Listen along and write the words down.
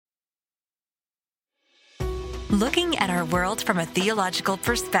Looking at our world from a theological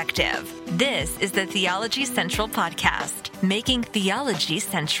perspective. This is the Theology Central Podcast, making theology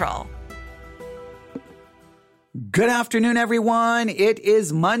central. Good afternoon, everyone. It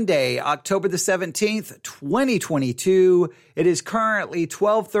is Monday, October the 17th, 2022. It is currently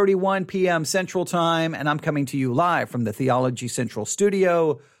 12:31 p.m. Central Time, and I'm coming to you live from the Theology Central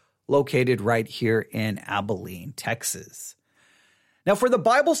studio, located right here in Abilene, Texas. Now, for the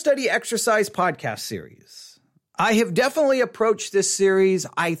Bible Study Exercise podcast series, I have definitely approached this series,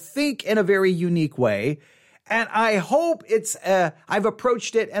 I think, in a very unique way. And I hope I've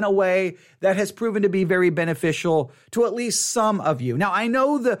approached it in a way that has proven to be very beneficial to at least some of you. Now, I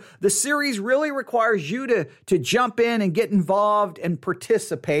know the series really requires you to jump in and get involved and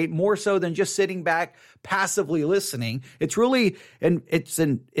participate more so than just sitting back passively listening. It's really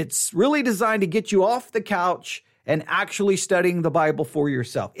designed to get you off the couch and actually studying the Bible for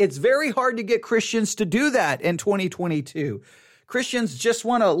yourself. It's very hard to get Christians to do that in 2022. Christians just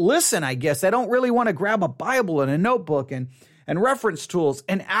want to listen, I guess. They don't really want to grab a Bible and a notebook and reference tools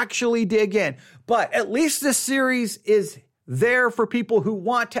and actually dig in. But at least this series is there for people who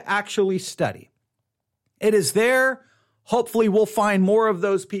want to actually study. It is there. Hopefully we'll find more of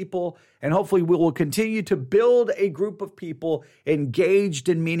those people, and hopefully we will continue to build a group of people engaged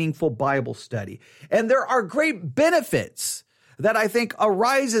in meaningful Bible study. And there are great benefits that I think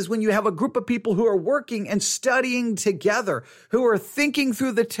arises when you have a group of people who are working and studying together, who are thinking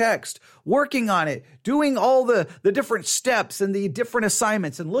through the text, working on it, doing all the different steps and the different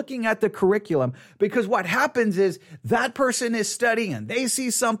assignments and looking at the curriculum. Because what happens is that person is studying and they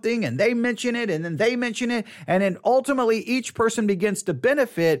see something and they mention it and then they mention it. And then ultimately each person begins to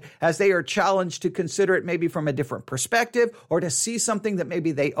benefit as they are challenged to consider it maybe from a different perspective or to see something that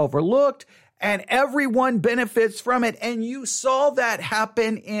maybe they overlooked. And everyone benefits from it. And you saw that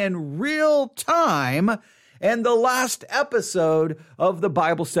happen in real time in the last episode of the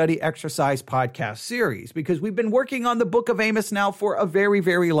Bible Study Exercise podcast series, because we've been working on the book of Amos now for a very,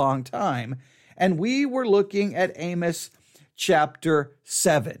 very long time. And we were looking at Amos chapter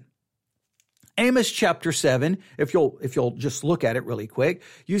 7. Amos chapter 7, if you'll just look at it really quick,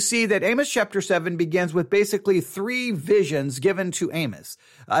 you see that Amos chapter 7 begins with basically three visions given to Amos.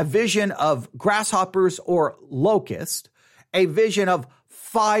 A vision of grasshoppers or locust, a vision of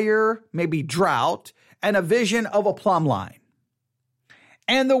fire, maybe drought, and a vision of a plumb line.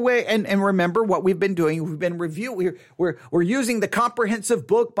 And the way, and remember what we've been doing, we've been reviewing, we're using the comprehensive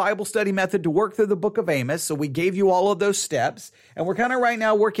book Bible study method to work through the book of Amos. So we gave you all of those steps, and we're kind of right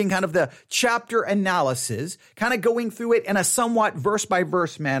now working kind of the chapter analysis, kind of going through it in a somewhat verse by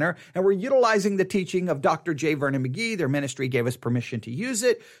verse manner. And we're utilizing the teaching of Dr. J. Vernon McGee. Their ministry gave us permission to use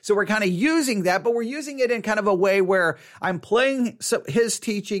it. So we're kind of using that, but we're using it in kind of a way where I'm playing his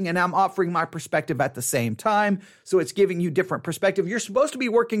teaching and I'm offering my perspective at the same time. So it's giving you different perspective. You're supposed to be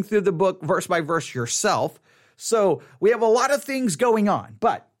working through the book verse by verse yourself. So we have a lot of things going on,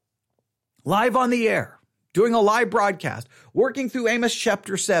 but live on the air, doing a live broadcast, working through Amos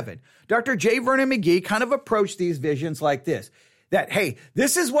chapter 7, Dr. J. Vernon McGee kind of approached these visions like this, that, hey,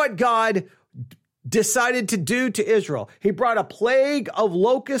 this is what God decided to do to Israel. He brought a plague of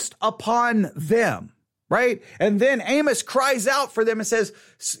locusts upon them, right? And then Amos cries out for them and says,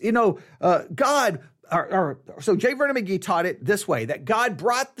 so J. Vernon McGee taught it this way, that God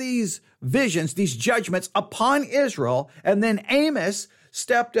brought these visions, these judgments upon Israel, and then Amos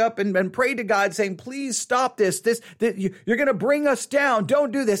stepped up and prayed to God saying, please stop this. You're going to bring us down.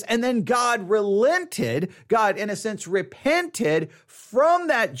 Don't do this. And then God relented. God, in a sense, repented from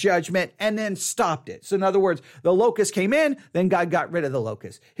that judgment and then stopped it. So in other words, the locust came in, then God got rid of the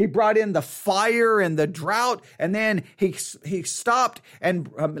locust. He brought in the fire and the drought, and then he stopped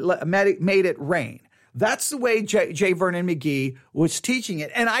and made it rain. That's the way J. Vernon McGee was teaching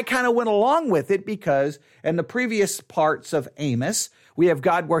it. And I kind of went along with it because in the previous parts of Amos, we have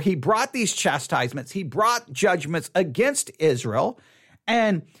God where he brought these chastisements. He brought judgments against Israel,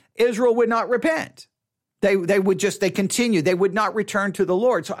 and Israel would not repent. They continued. They would not return to the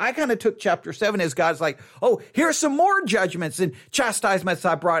Lord. So I kind of took chapter 7 as God's like, oh, here's some more judgments and chastisements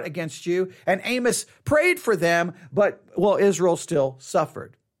I brought against you. And Amos prayed for them, but, Israel still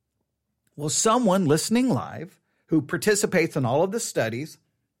suffered. Well, someone listening live who participates in all of the studies,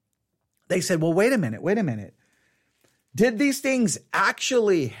 they said, well, wait a minute. Did these things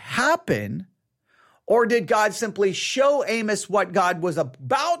actually happen? Or did God simply show Amos what God was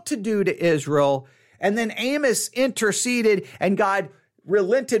about to do to Israel? And then Amos interceded and God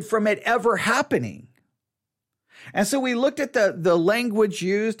relented from it ever happening. And so we looked at the language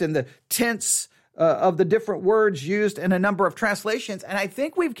used and the tense of the different words used in a number of translations. And I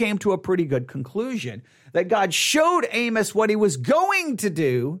think we've came to a pretty good conclusion that God showed Amos what he was going to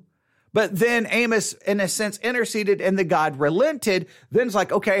do, but then Amos, in a sense, interceded and the God relented. Then it's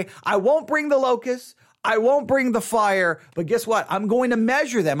like, okay, I won't bring the locusts. I won't bring the fire, but guess what? I'm going to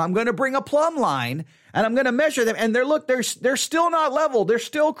measure them. I'm going to bring a plumb line and I'm going to measure them. And they're still not level. They're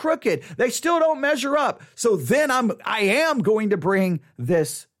still crooked. They still don't measure up. So then I am going to bring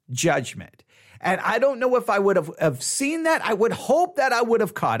this judgment. And I don't know if I would have seen that. I would hope that I would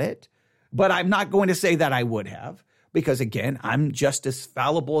have caught it, but I'm not going to say that I would have, because again, I'm just as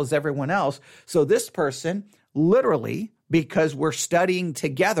fallible as everyone else. So this person literally, because we're studying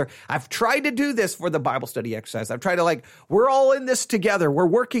together, I've tried to do this for the Bible study exercise. I've tried to we're all in this together. We're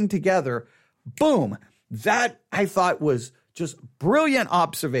working together. Boom. That I thought was just brilliant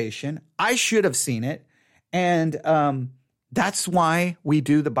observation. I should have seen it. And, that's why we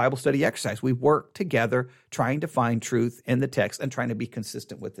do the Bible study exercise. We work together trying to find truth in the text and trying to be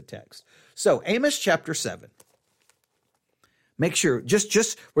consistent with the text. So Amos chapter 7. Make sure,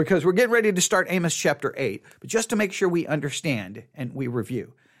 just because we're getting ready to start Amos chapter 8, but just to make sure we understand and we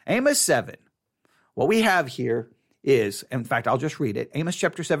review. Amos 7, what we have here is, in fact, I'll just read it. Amos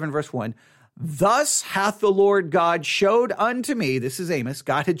chapter 7, verse 1. Thus hath the Lord God showed unto me, this is Amos,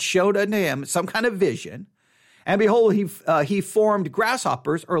 God had showed unto him some kind of vision. And behold, he formed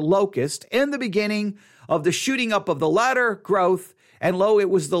grasshoppers or locusts in the beginning of the shooting up of the latter growth. And lo, it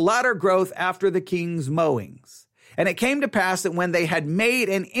was the latter growth after the king's mowings. And it came to pass that when they had made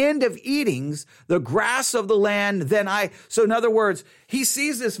an end of eatings, the grass of the land, so in other words, he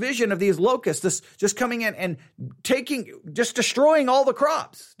sees this vision of these locusts, this just coming in and just destroying all the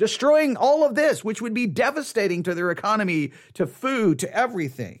crops, destroying all of this, which would be devastating to their economy, to food, to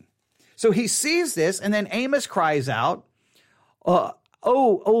everything. So he sees this, and then Amos cries out, O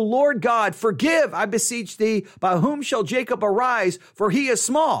Lord God, forgive, I beseech thee, by whom shall Jacob arise? For he is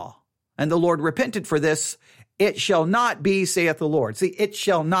small. And the Lord repented for this. It shall not be, saith the Lord. See, it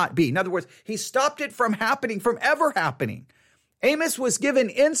shall not be. In other words, he stopped it from happening, from ever happening. Amos was given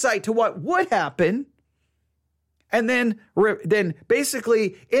insight to what would happen, and then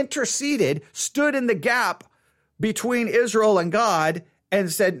basically interceded, stood in the gap between Israel and God, and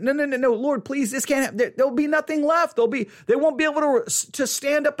said, no, Lord, please, this can't happen. There'll be nothing left. They won't be able to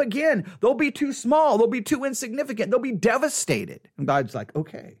stand up again. They'll be too small. They'll be too insignificant. They'll be devastated. And God's like,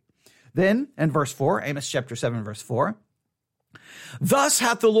 okay. Then in verse 4, Amos chapter 7, verse 4, thus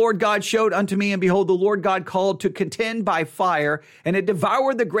hath the Lord God showed unto me, and behold, the Lord God called to contend by fire, and it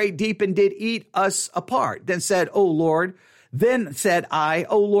devoured the great deep and did eat us apart. Then said I,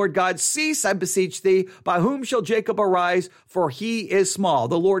 O Lord God, cease, I beseech thee. By whom shall Jacob arise? For he is small.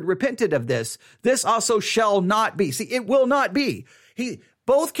 The Lord repented of this. This also shall not be. See, it will not be.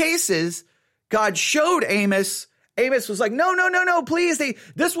 Both cases, God showed Amos. Amos was like, no, please.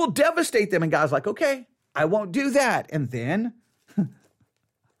 This will devastate them. And God's like, okay, I won't do that. And then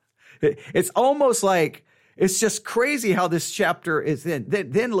it's almost like, it's just crazy how this chapter is in.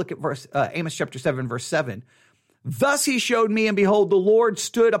 Then look at Amos chapter 7, verse 7. Thus he showed me, and behold, the Lord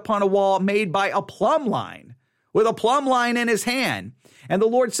stood upon a wall made by a plumb line, with a plumb line in his hand. And the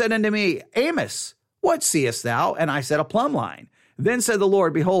Lord said unto me, Amos, what seest thou? And I said, a plumb line. Then said the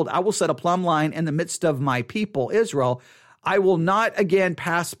Lord, behold, I will set a plumb line in the midst of my people, Israel. I will not again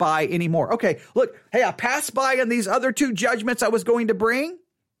pass by anymore. Okay, look, hey, I passed by on these other two judgments I was going to bring.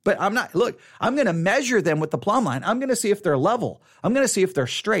 But I'm going to measure them with the plumb line. I'm going to see if they're level. I'm going to see if they're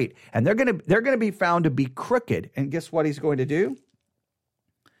straight. And they're going to be found to be crooked. And guess what he's going to do?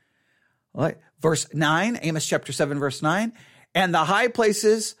 Verse 9, Amos chapter 7, verse 9. And the high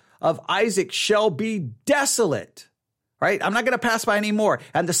places of Isaac shall be desolate. Right? I'm not going to pass by anymore.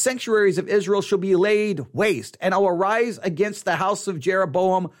 And the sanctuaries of Israel shall be laid waste. And I will rise against the house of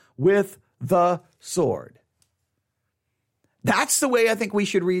Jeroboam with the sword. That's the way I think we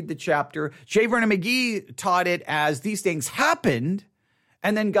should read the chapter. J. Vernon McGee taught it as these things happened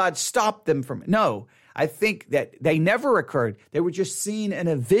and then God stopped them from it. No, I think that they never occurred. They were just seen in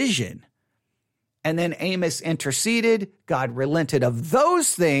a vision. And then Amos interceded. God relented of those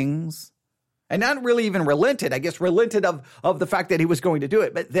things. And not really even relented, I guess relented of the fact that he was going to do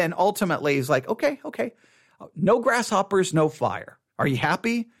it. But then ultimately he's like, okay. No grasshoppers, no fire. Are you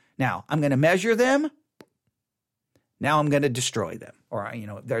happy? Now I'm going to measure them. Now I'm going to destroy them, or,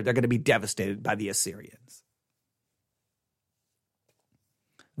 they're going to be devastated by the Assyrians.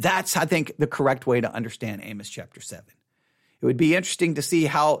 That's, I think, the correct way to understand Amos chapter 7. It would be interesting to see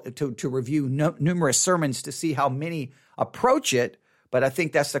how, to review numerous sermons to see how many approach it, but I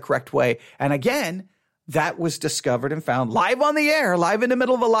think that's the correct way. And again, that was discovered and found live on the air, live in the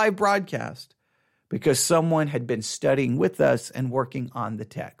middle of a live broadcast because someone had been studying with us and working on the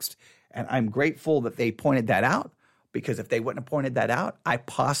text. And I'm grateful that they pointed that out, because if they wouldn't have pointed that out, I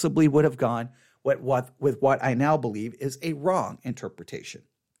possibly would have gone with what I now believe is a wrong interpretation.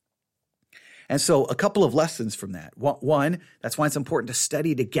 And so a couple of lessons from that. One, that's why it's important to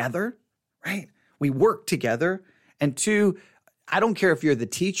study together, right? We work together. And two, I don't care if you're the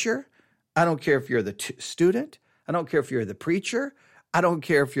teacher. I don't care if you're the student. I don't care if you're the preacher. I don't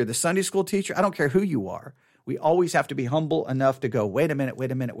care if you're the Sunday school teacher. I don't care who you are. We always have to be humble enough to go, wait a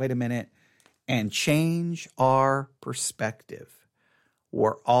minute, and change our perspective.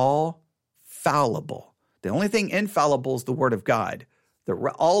 We're all fallible. The only thing infallible is the Word of God.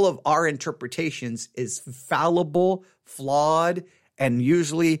 All of our interpretations is fallible, flawed, and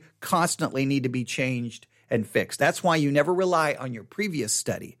usually constantly need to be changed and fixed. That's why you never rely on your previous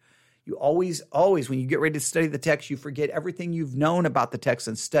study. You always, when you get ready to study the text, you forget everything you've known about the text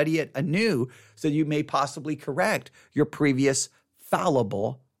and study it anew so you may possibly correct your previous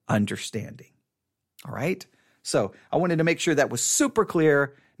fallible understanding. All right? So I wanted to make sure that was super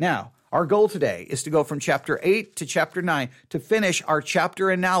clear. Now, our goal today is to go from chapter 8 to chapter 9 to finish our chapter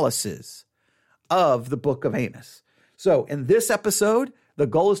analysis of the book of Amos. So in this episode, the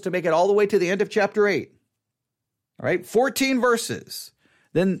goal is to make it all the way to the end of chapter 8. All right, 14 verses.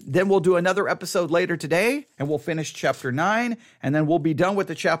 Then we'll do another episode later today, and we'll finish chapter 9, and then we'll be done with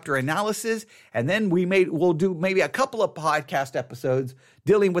the chapter analysis, and then we'll do maybe a couple of podcast episodes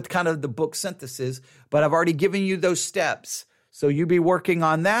dealing with kind of the book synthesis, but I've already given you those steps, so you be working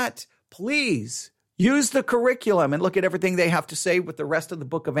on that. Please use the curriculum and look at everything they have to say with the rest of the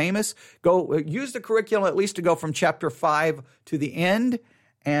book of Amos. Go use the curriculum at least to go from chapter 5 to the end,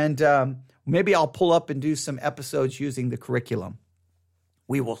 and maybe I'll pull up and do some episodes using the curriculum.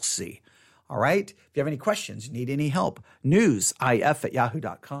 We will see. All right. If you have any questions, need any help,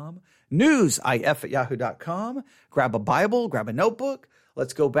 newsif@yahoo.com, newsif@yahoo.com. Grab a Bible, grab a notebook.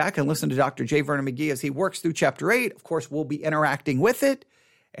 Let's go back and listen to Dr. J. Vernon McGee as he works through chapter 8. Of course, we'll be interacting with it.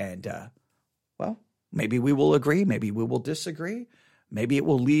 And, maybe we will agree. Maybe we will disagree. Maybe it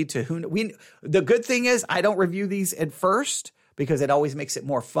will lead to the good thing is I don't review these at first because it always makes it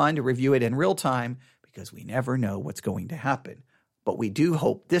more fun to review it in real time because we never know what's going to happen. But we do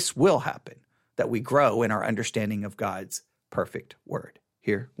hope this will happen, that we grow in our understanding of God's perfect word.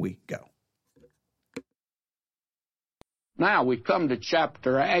 Here we go. Now we come to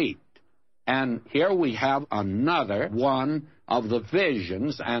chapter 8, and here we have another one of the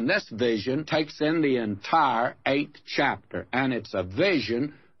visions, and this vision takes in the entire 8th chapter, and it's a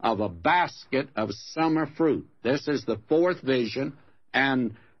vision of a basket of summer fruit. This is the 4th vision,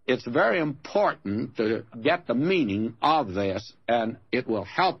 and it's very important to get the meaning of this, and it will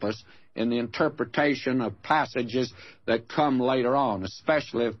help us in the interpretation of passages that come later on,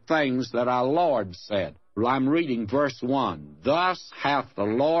 especially of things that our Lord said. I'm reading verse 1. Thus hath the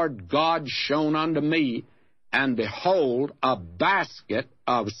Lord God shown unto me, and behold, a basket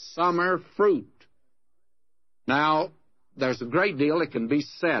of summer fruit. Now, there's a great deal that can be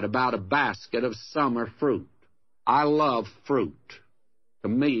said about a basket of summer fruit. I love fruit. To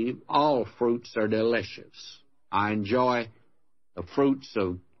me, all fruits are delicious. I enjoy the fruits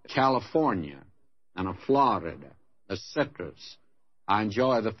of California and of Florida, the citrus. I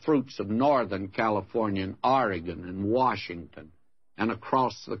enjoy the fruits of Northern California and Oregon and Washington and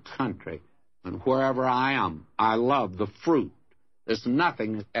across the country. And wherever I am, I love the fruit. There's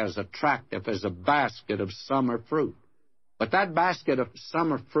nothing as attractive as a basket of summer fruit. But that basket of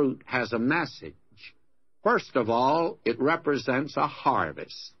summer fruit has a message. First of all, it represents a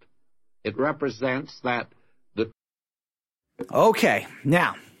harvest. It represents that the... Okay,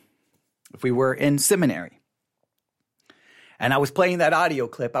 now, if we were in seminary and I was playing that audio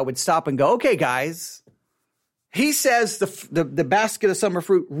clip, I would stop and go, okay, guys, he says the basket of summer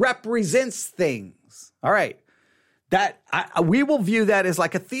fruit represents things. All right, we will view that as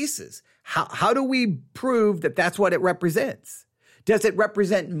like a thesis. How do we prove that that's what it represents? Does it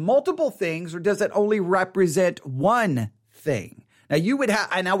represent multiple things or does it only represent one thing? Now you would have,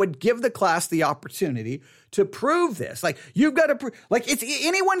 and I would give the class the opportunity to prove this. Like you've got to prove, like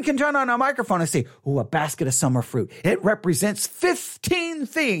anyone can turn on a microphone and say, "Ooh, a basket of summer fruit. It represents 15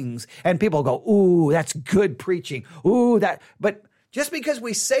 things." And people go, "Ooh, that's good preaching." Ooh, but just because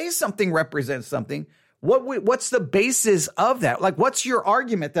we say something represents something, what's the basis of that? Like, what's your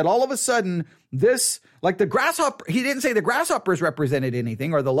argument that all of a sudden this, like the grasshopper, he didn't say the grasshoppers represented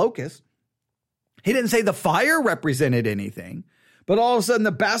anything or the locust. He didn't say the fire represented anything, but all of a sudden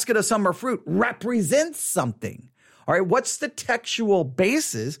the basket of summer fruit represents something. All right, what's the textual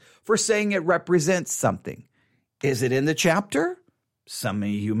basis for saying it represents something? Is it in the chapter? Some of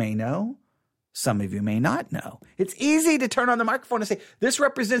you may know. Some of you may not know. It's easy to turn on the microphone and say, this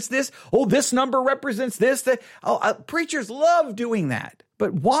represents this. Oh, this number represents this. Preachers love doing that.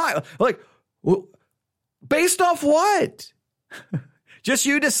 But why? Like, well, based off what? Just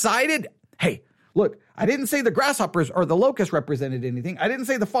you decided, hey, look, I didn't say the grasshoppers or the locusts represented anything. I didn't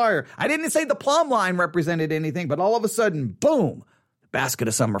say the fire. I didn't say the plumb line represented anything. But all of a sudden, boom, the basket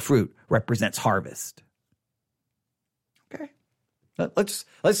of summer fruit represents harvest. Okay. Let's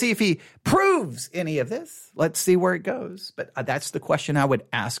see if he proves any of this. Let's see where it goes. But that's the question I would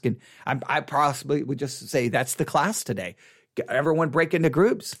ask. And I possibly would just say that's the class today. Everyone break into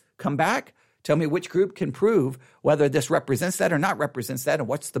groups. Come back. Tell me which group can prove whether this represents that or not represents that, and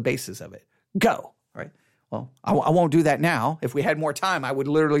what's the basis of it. Go. All right. Well, I won't do that now. If we had more time, I would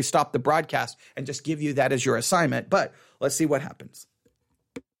literally stop the broadcast and just give you that as your assignment. But let's see what happens.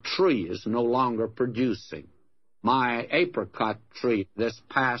 Tree is no longer producing. My apricot tree this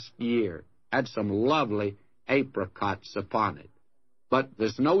past year had some lovely apricots upon it. But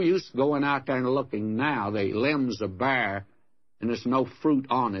there's no use going out there and looking now. The limbs are bare, and there's no fruit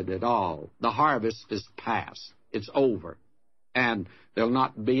on it at all. The harvest is past. It's over. And there'll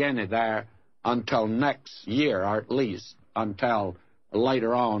not be any there until next year, or at least until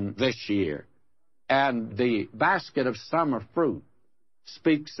later on this year. And the basket of summer fruit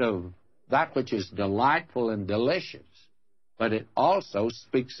speaks of that which is delightful and delicious, but it also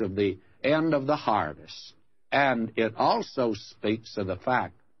speaks of the end of the harvest. And it also speaks of the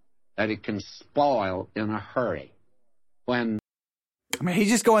fact that it can spoil in a hurry.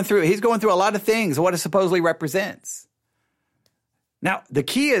 He's going through a lot of things, what it supposedly represents. Now, the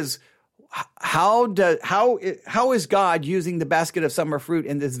key is, how is God using the basket of summer fruit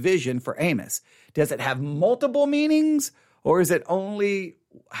in this vision for Amos? Does it have multiple meanings, or is it only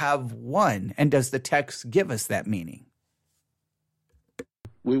have one? And does the text give us that meaning?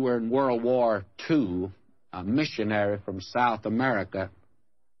 We were in World War II. A missionary from South America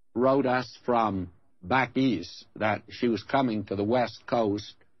wrote us from back east that she was coming to the West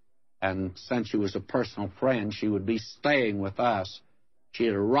Coast, and since she was a personal friend, she would be staying with us.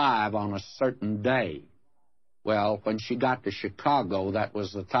 She'd arrive on a certain day. Well, when she got to Chicago, that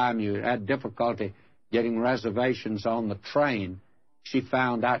was the time you had difficulty getting reservations on the train. She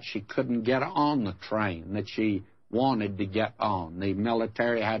found out she couldn't get on the train that she wanted to get on. The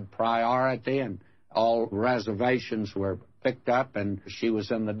military had priority, and all reservations were picked up, and she was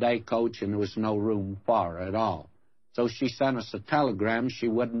in the day coach, and there was no room for her at all. So she sent us a telegram she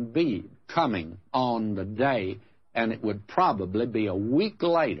wouldn't be coming on the day, and it would probably be a week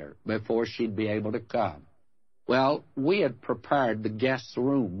later before she'd be able to come. Well, we had prepared the guest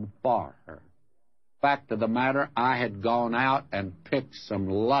room for her. Fact of the matter, I had gone out and picked some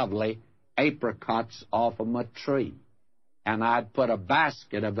lovely apricots off of my tree, and I'd put a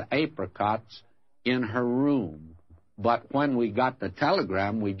basket of the apricots in her room. But when we got the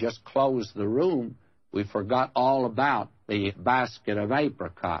telegram, we just closed the room. We forgot all about the basket of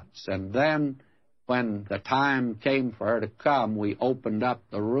apricots. And then when the time came for her to come, we opened up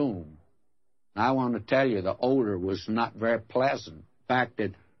the room. And I want to tell you, the odor was not very pleasant. In fact,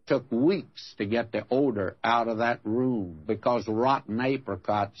 it took weeks to get the odor out of that room, because rotten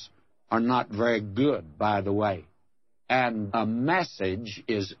apricots are not very good, by the way. And a message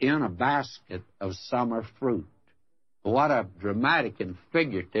is in a basket of summer fruit. What a dramatic and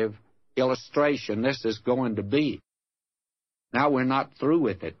figurative illustration this is going to be. Now we're not through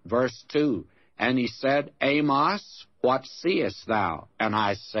with it. Verse 2, and he said, Amos, what seest thou? And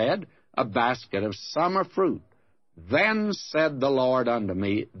I said, a basket of summer fruit. Then said the Lord unto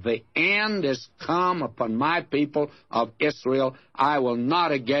me, the end is come upon my people of Israel. I will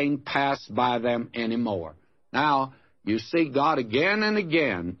not again pass by them any more. Now, you see, God again and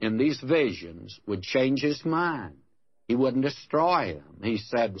again in these visions would change his mind. He wouldn't destroy them. He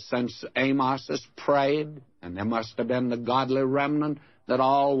said, since Amos has prayed, and there must have been the godly remnant that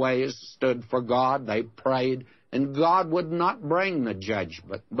always stood for God, they prayed, and God would not bring the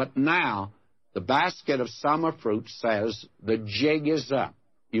judgment. But now, the basket of summer fruit says, the jig is up.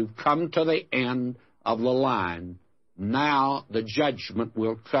 You've come to the end of the line. Now the judgment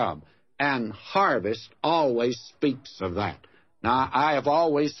will come. And harvest always speaks of that. Now, I have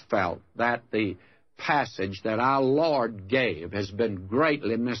always felt that the passage that our Lord gave has been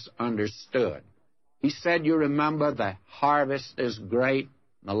greatly misunderstood. He said, you remember, the harvest is great,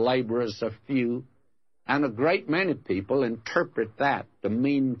 the laborers are few. And a great many people interpret that to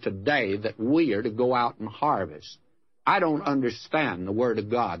mean today that we are to go out and harvest. I don't understand the Word of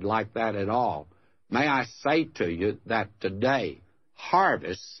God like that at all. May I say to you that today,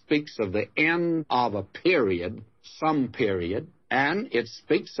 harvest speaks of the end of a period, some period, And it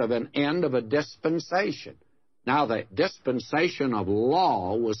speaks of an end of a dispensation. Now, the dispensation of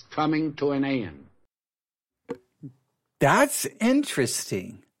law was coming to an end. That's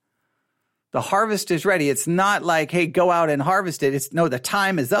interesting. The harvest is ready. It's not like, hey, go out and harvest it. It's no, the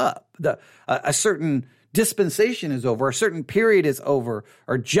time is up. A certain dispensation is over. A certain period is over.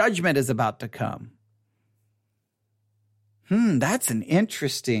 Or judgment is about to come. That's an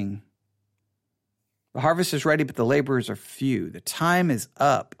interesting. The harvest is ready, but the laborers are few. The time is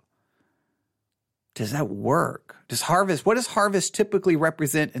up. Does that work? What does harvest typically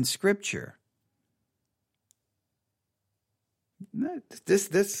represent in Scripture?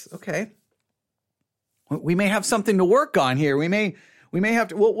 Okay. We may have something to work on here. We may have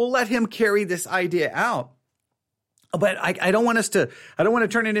to, we'll let him carry this idea out. But I don't want to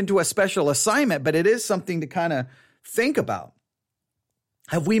turn it into a special assignment, but it is something to kind of think about.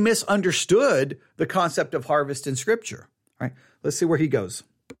 Have we misunderstood the concept of harvest in Scripture? All right, let's see where he goes.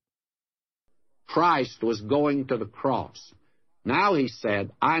 Christ was going to the cross. Now he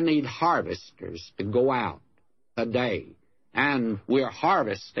said, I need harvesters to go out today. And we're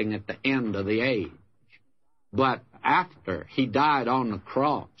harvesting at the end of the age. But after he died on the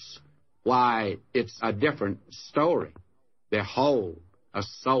cross, why, it's a different story. Behold, a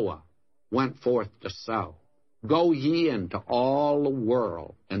sower went forth to sow. Go ye into all the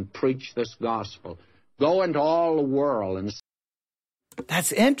world and preach this gospel. Go into all the world and...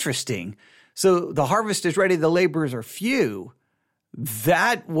 That's interesting. So the harvest is ready, the laborers are few.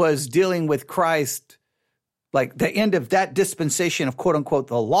 That was dealing with Christ, like the end of that dispensation of quote unquote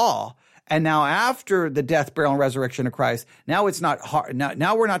the law. And now after the death, burial, and resurrection of Christ, now it's not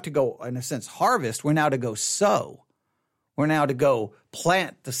now we're not to go, in a sense, harvest. We're now to go sow. We're now to go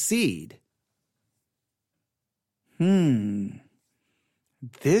plant the seed.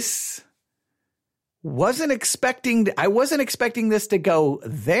 This wasn't expecting. I wasn't expecting this to go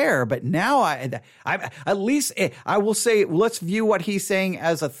there, but now I at least I will say, let's view what he's saying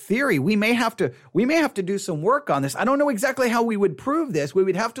as a theory. We may have to do some work on this. I don't know exactly how we would prove this. We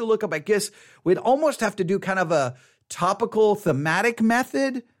would have to look up. I guess we'd almost have to do kind of a topical thematic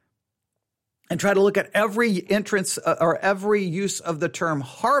method and try to look at every entrance or every use of the term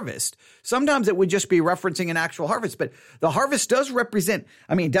harvest. Sometimes it would just be referencing an actual harvest, but the harvest does represent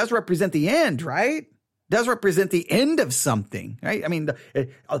the end, right? Does represent the end of something, right? I mean,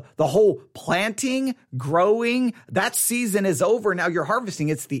 the whole planting, growing, that season is over. Now you're harvesting.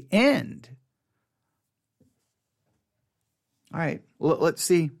 It's the end. All right, let's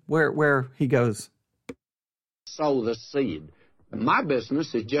see where he goes. Sow the seed. My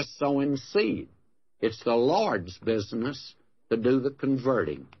business is just sowing seed. It's the Lord's business to do the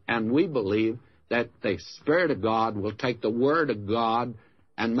converting. And we believe that the Spirit of God will take the Word of God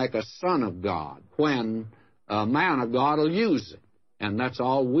and make a son of God when a man of God will use it. And that's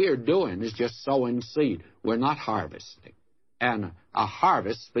all we're doing is just sowing seed. We're not harvesting. And a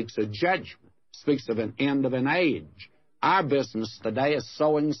harvest speaks of judgment, speaks of an end of an age. Our business today is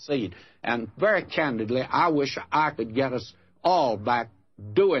sowing seed. And very candidly, I wish I could get us all back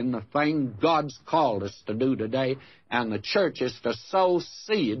doing the thing God's called us to do today, and the church is to sow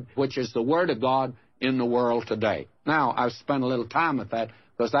seed, which is the Word of God in the world today. Now, I've spent a little time with that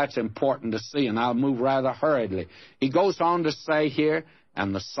because that's important to see, and I'll move rather hurriedly. He goes on to say here,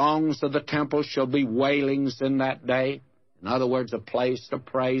 and the songs of the temple shall be wailings in that day. In other words, a place to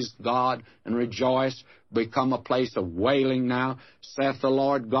praise God and rejoice, become a place of wailing now. Saith the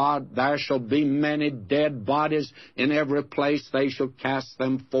Lord God, there shall be many dead bodies in every place. They shall cast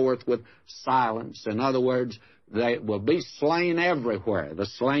them forth with silence. In other words, they will be slain everywhere. The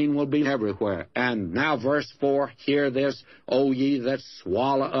slain will be everywhere. And now verse 4, hear this, O ye that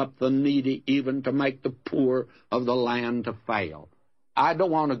swallow up the needy, even to make the poor of the land to fail. I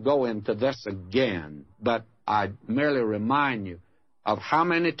don't want to go into this again, but I merely remind you of how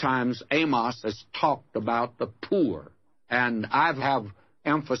many times Amos has talked about the poor. And I have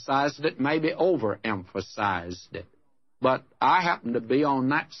emphasized it, maybe overemphasized it. But I happen to be on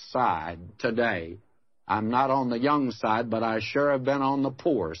that side today. I'm not on the young side, but I sure have been on the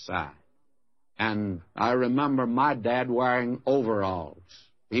poor side. And I remember my dad wearing overalls.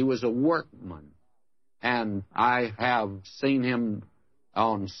 He was a workman. And I have seen him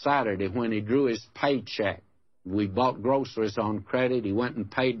on Saturday when he drew his paycheck. We bought groceries on credit. He went and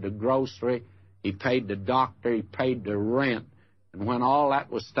paid the grocery. He paid the doctor. He paid the rent. And when all that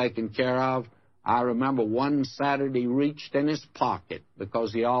was taken care of, I remember one Saturday he reached in his pocket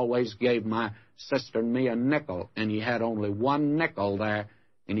because he always gave my sister and me a nickel, and he had only one nickel there.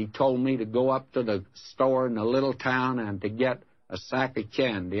 And he told me to go up to the store in the little town and to get a sack of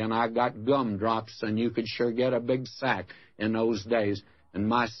candy, and I got gumdrops, and you could sure get a big sack in those days. And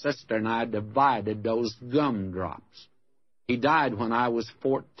my sister and I divided those gumdrops. He died when I was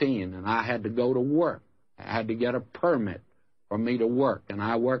 14, and I had to go to work. I had to get a permit for me to work, and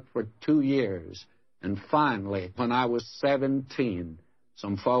I worked for 2 years. And finally, when I was 17,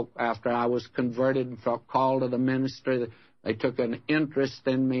 some folk, after I was converted and felt called to the ministry, they took an interest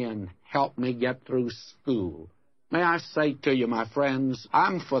in me and helped me get through school. May I say to you, my friends,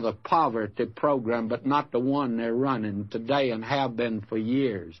 I'm for the poverty program, but not the one they're running today and have been for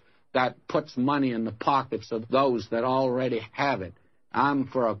years. That puts money in the pockets of those that already have it. I'm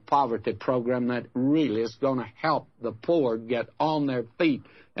for a poverty program that really is going to help the poor get on their feet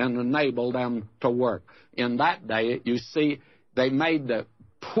and enable them to work. In that day, you see, they made the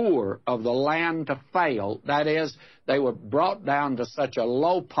poor of the land to fail. That is, they were brought down to such a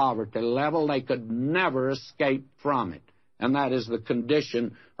low poverty level they could never escape from it. And that is the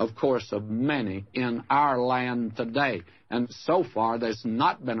condition, of course, of many in our land today. And so far, there's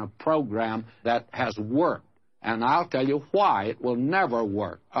not been a program that has worked. And I'll tell you why it will never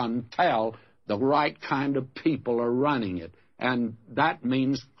work until the right kind of people are running it. And that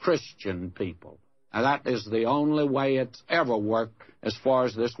means Christian people. Now, that is the only way it's ever worked as far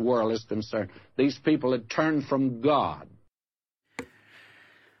as this world is concerned. These people had turned from God.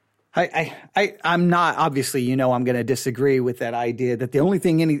 I'm not, obviously, you know, I'm going to disagree with that idea that the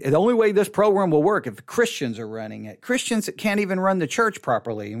only way this program will work if Christians are running it. Christians can't even run the church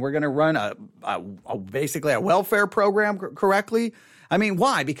properly, and we're going to run basically a welfare program correctly. I mean,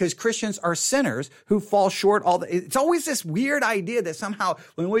 why? Because Christians are sinners who fall short it's always this weird idea that somehow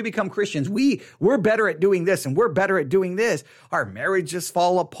when we become Christians, we're better at doing this and we're better at doing this. Our marriages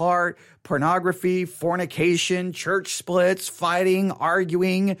fall apart, pornography, fornication, church splits, fighting,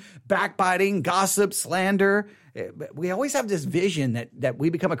 arguing, backbiting, gossip, slander. We always have this vision that we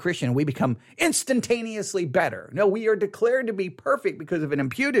become a Christian and we become instantaneously better. No, we are declared to be perfect because of an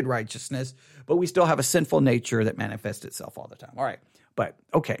imputed righteousness, but we still have a sinful nature that manifests itself all the time. All right. But,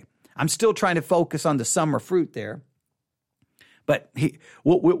 okay, I'm still trying to focus on the summer fruit there. But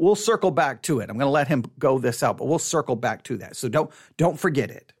we'll circle back to it. I'm going to let him go this out, but we'll circle back to that. So don't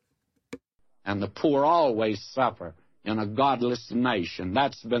forget it. And the poor always suffer in a godless nation.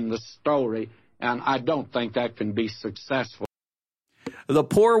 That's been the story, and I don't think that can be successful. The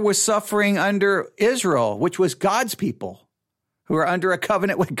poor was suffering under Israel, which was God's people who are under a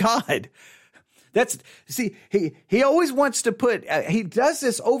covenant with God. He always wants to he does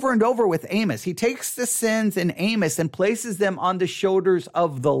this over and over with Amos. He takes the sins in Amos and places them on the shoulders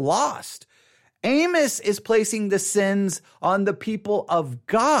of the lost. Amos is placing the sins on the people of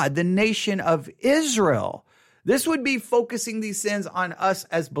God, the nation of Israel. This would be focusing these sins on us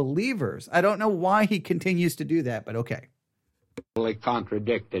as believers. I don't know why he continues to do that, but okay.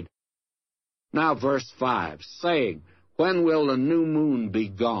 Contradicted. Now verse 5, saying, when will the new moon be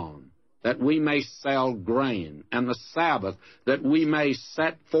gone, that we may sell grain, and the Sabbath, that we may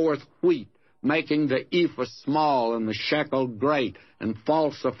set forth wheat, making the ephah small and the shekel great, and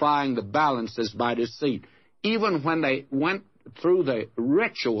falsifying the balances by deceit. Even when they went through the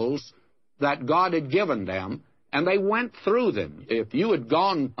rituals that God had given them, and they went through them. If you had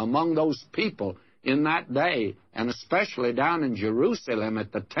gone among those people in that day, and especially down in Jerusalem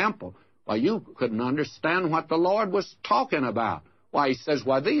at the temple, well, you couldn't understand what the Lord was talking about. Why, he says,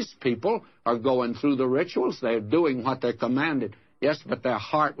 these people are going through the rituals. They're doing what they're commanded. Yes, but their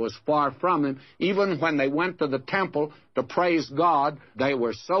heart was far from him. Even when they went to the temple to praise God, they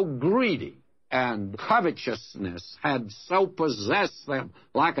were so greedy, and covetousness had so possessed them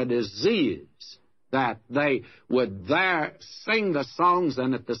like a disease that they would there sing the songs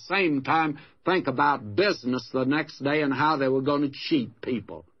and at the same time think about business the next day and how they were going to cheat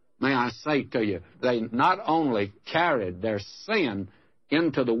people. May I say to you, they not only carried their sin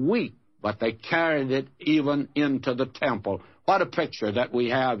into the wheat, but they carried it even into the temple. What a picture that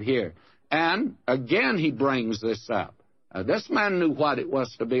we have here. And again he brings this up. This man knew what it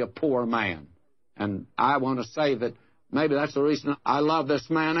was to be a poor man. And I want to say that maybe that's the reason I love this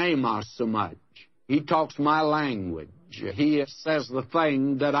man Amos so much. He talks my language. He says the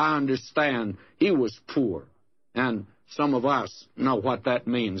thing that I understand. He was poor. And some of us know what that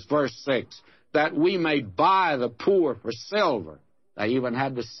means. Verse 6, that we may buy the poor for silver. They even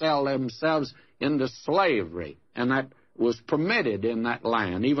had to sell themselves into slavery, and that was permitted in that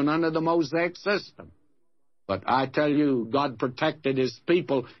land, even under the Mosaic system. But I tell you, God protected his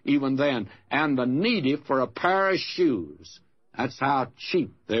people even then, and the needy for a pair of shoes. That's how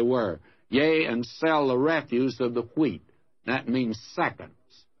cheap they were. Yea, and sell the refuse of the wheat. That means seconds.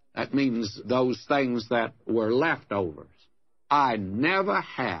 That means those things that were leftovers. I never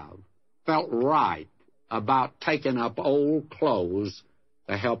have felt right about taking up old clothes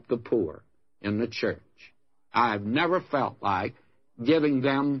to help the poor in the church. I've never felt like giving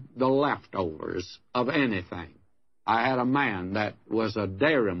them the leftovers of anything. I had a man that was a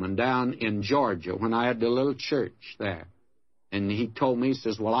dairyman down in Georgia when I had the little church there. And he told me, he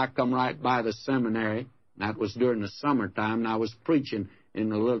says, well, I come right by the seminary. That was during the summertime, and I was preaching in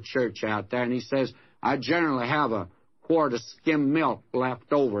the little church out there. And he says, I generally have a quart of skim milk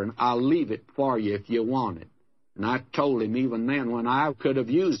left over, and I'll leave it for you if you want it. And I told him even then when I could have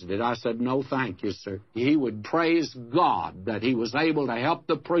used it, I said, no, thank you, sir. He would praise God that he was able to help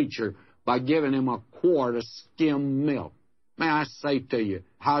the preacher by giving him a quart of skim milk. May I say to you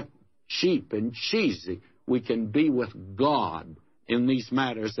how cheap and cheesy we can be with God in these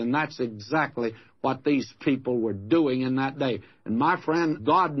matters, and that's exactly what these people were doing in that day. And my friend,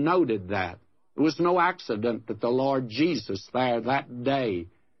 God noted that. It was no accident that the Lord Jesus there that day,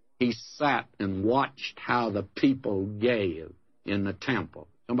 he sat and watched how the people gave in the temple.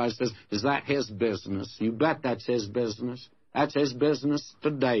 Somebody says, is that his business? You bet that's his business. That's his business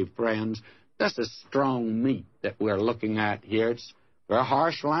today, friends. This is strong meat that we're looking at here. It's very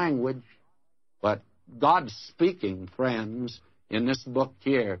harsh language, but God's speaking, friends, in this book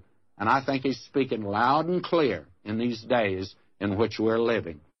here, and I think he's speaking loud and clear in these days in which we're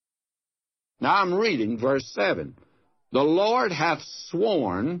living. Now I'm reading verse 7. The Lord hath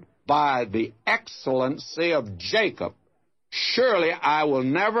sworn by the excellency of Jacob, surely I will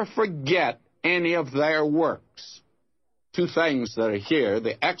never forget any of their works. Two things that are here.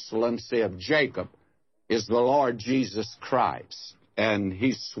 The excellency of Jacob is the Lord Jesus Christ, and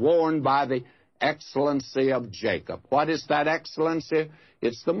he's sworn by the excellency of Jacob. What is that excellency?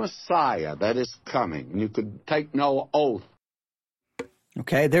 It's the Messiah that is coming. You could take no oath.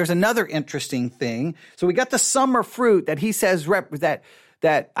 Okay, there's another interesting thing. So we got the summer fruit that he says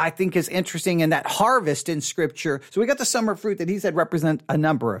that I think is interesting, and that harvest in Scripture. So we got the summer fruit that he said represent a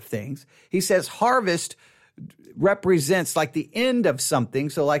number of things. He says harvest represents like the end of something.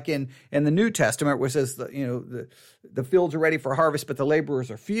 So like in the New Testament where it says, the fields are ready for harvest, but the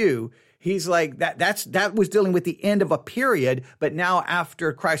laborers are few. He's like, that was dealing with the end of a period. But now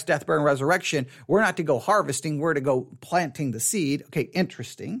after Christ's death, burial, and resurrection, we're not to go harvesting. We're to go planting the seed. Okay,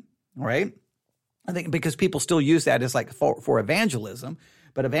 interesting. All right. I think because people still use that as like for evangelism,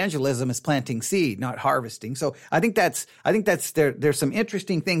 but evangelism is planting seed, not harvesting. So I think there's some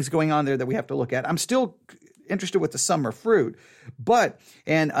interesting things going on there that we have to look at. I'm still interested with the summer fruit, but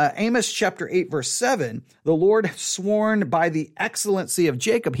in Amos chapter 8, verse 7, the Lord has sworn by the excellency of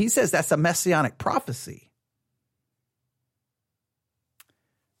Jacob. He says that's a messianic prophecy.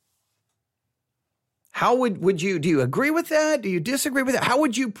 How do you agree with that? Do you disagree with that? How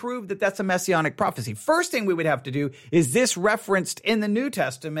would you prove that that's a messianic prophecy? First thing we would have to do is this referenced in the New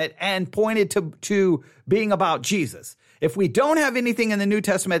Testament and pointed to being about Jesus. If we don't have anything in the New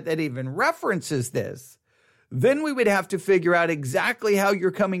Testament that even references this, then we would have to figure out exactly how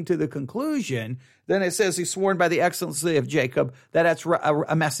you're coming to the conclusion. Then it says he's sworn by the excellency of Jacob that that's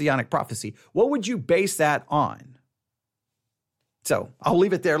a messianic prophecy. What would you base that on? So I'll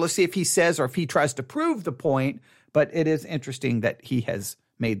leave it there. Let's see if he says or if he tries to prove the point, but it is interesting that he has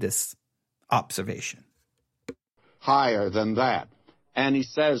made this observation. Higher than that. And he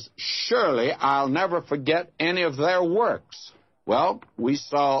says, surely I'll never forget any of their works. Well, we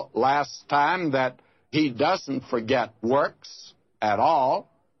saw last time that he doesn't forget works at all,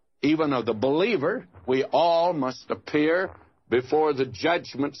 even of the believer. We all must appear before the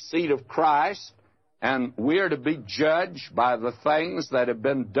judgment seat of Christ, and we're to be judged by the things that have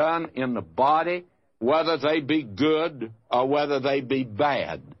been done in the body, whether they be good or whether they be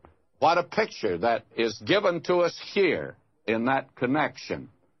bad. What a picture that is given to us here in that connection.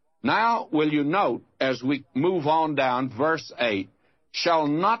 Now, will you note, as we move on down, verse 8, shall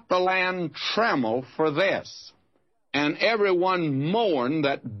not the land tremble for this, and everyone mourn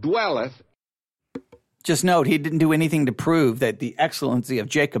that dwelleth? Just note, he didn't do anything to prove that the excellency of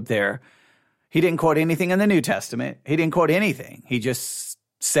Jacob there. He didn't quote anything in the New Testament. He didn't quote anything. He just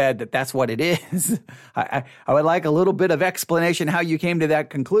said that that's what it is. I would like a little bit of explanation how you came to that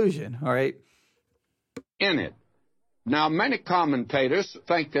conclusion, all right? In it. Now, many commentators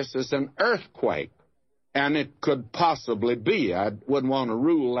think this is an earthquake, and it could possibly be. I wouldn't want to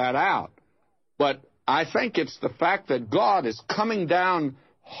rule that out. But I think it's the fact that God is coming down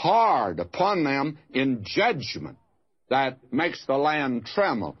hard upon them in judgment that makes the land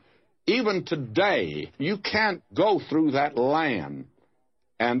tremble. Even today, you can't go through that land.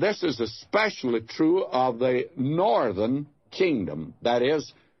 And this is especially true of the northern kingdom. That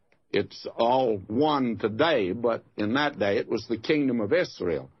is, It's all one today, but in that day it was the kingdom of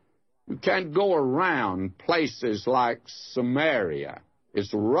Israel. You can't go around places like Samaria.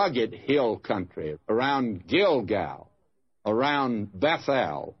 It's rugged hill country, around Gilgal, around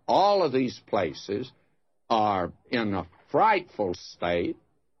Bethel. All of these places are in a frightful state.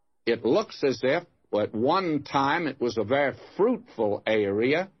 It looks as if at one time it was a very fruitful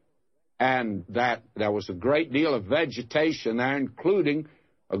area, and that there was a great deal of vegetation there, including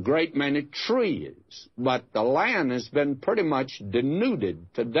a great many trees. But the land has been pretty much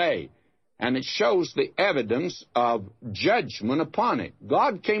denuded today, and it shows the evidence of judgment upon it.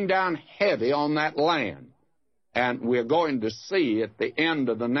 God came down heavy on that land, and we're going to see at the end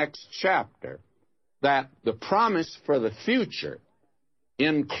of the next chapter that the promise for the future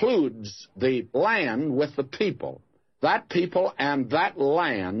includes the land with the people. That people and that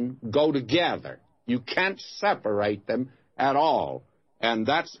land go together. You can't separate them at all. And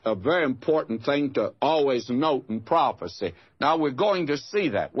that's a very important thing to always note in prophecy. Now, we're going to see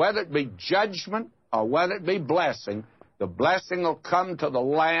that. Whether it be judgment or whether it be blessing, the blessing will come to the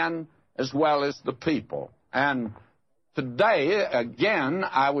land as well as the people. And today, again,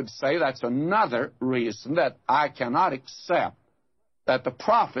 I would say that's another reason that I cannot accept that the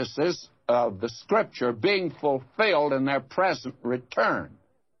prophecies of the Scripture are being fulfilled in their present return.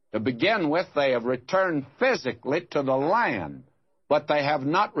 To begin with, they have returned physically to the land, but they have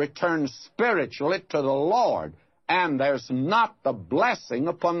not returned spiritually to the Lord. And there's not the blessing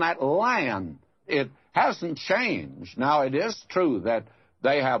upon that land. It hasn't changed. Now, it is true that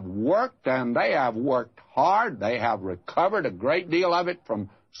they have worked, and they have worked hard. They have recovered a great deal of it from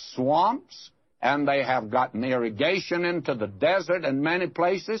swamps, and they have gotten irrigation into the desert in many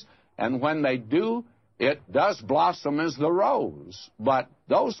places. And when they do, it does blossom as the rose. But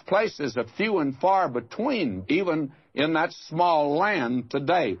those places are few and far between, even in that small land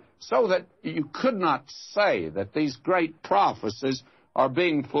today. So that you could not say that these great prophecies are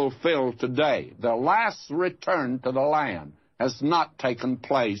being fulfilled today. The last return to the land has not taken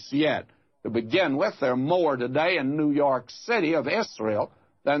place yet. To begin with, there are more today in New York City of Israel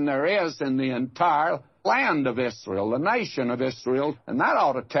than there is in the entire land of Israel, the nation of Israel. And that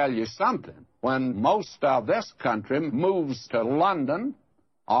ought to tell you something. When most of this country moves to London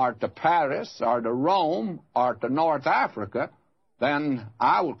or to Paris or to Rome or to North Africa, then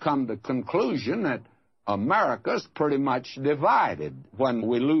I will come to the conclusion that America's pretty much divided when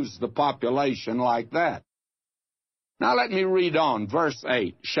we lose the population like that. Now let me read on, verse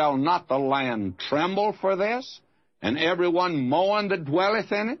 8. Shall not the land tremble for this, and everyone mourn that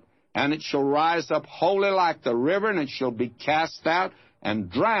dwelleth in it? And it shall rise up wholly like the river, and it shall be cast out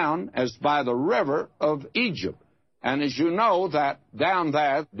and drowned as by the river of Egypt. And as you know that down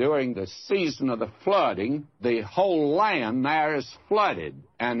there during the season of the flooding, the whole land there is flooded.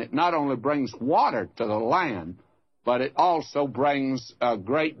 And it not only brings water to the land, but it also brings a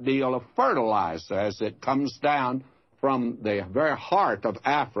great deal of fertilizer as it comes down from the very heart of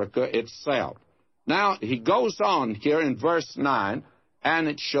Africa itself. Now, he goes on here in verse 9, and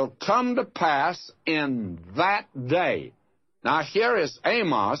it shall come to pass in that day. Now, here is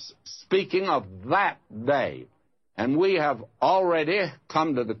Amos speaking of that day. And we have already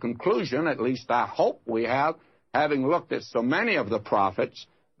come to the conclusion, at least I hope we have, having looked at so many of the prophets,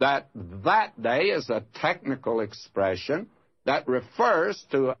 that that day is a technical expression that refers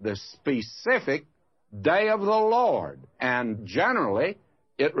to the specific day of the Lord. And generally,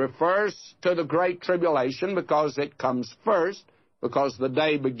 it refers to the Great Tribulation because it comes first, because the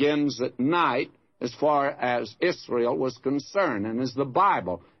day begins at night as far as Israel was concerned and as the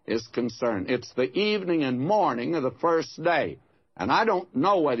Bible is concerned. It's the evening and morning of the first day. And I don't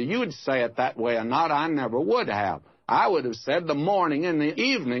know whether you would say it that way or not. I never would have. I would have said the morning and the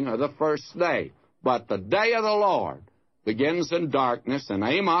evening of the first day. But the day of the Lord begins in darkness, and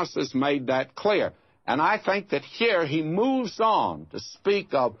Amos has made that clear. And I think that here he moves on to speak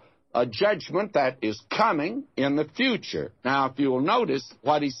of a judgment that is coming in the future. Now, if you will notice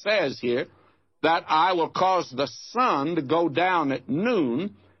what he says here, that I will cause the sun to go down at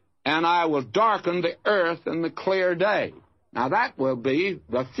noon, and I will darken the earth in the clear day. Now, that will be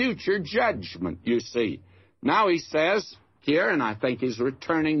the future judgment, you see. Now he says here, and I think he's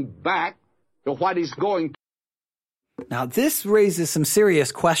returning back to what he's going to. Now, this raises some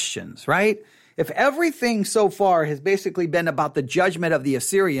serious questions, right? If everything so far has basically been about the judgment of the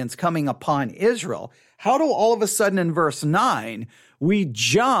Assyrians coming upon Israel, how do all of a sudden in verse 9 we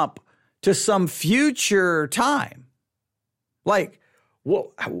jump to some future time? Like,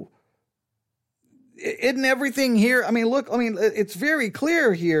 well, isn't everything here? I mean, look, it's very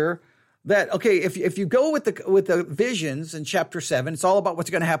clear here that, okay, if you go with the visions in chapter 7, it's all about what's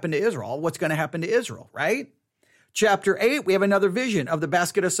going to happen to Israel, right? Chapter 8, we have another vision of the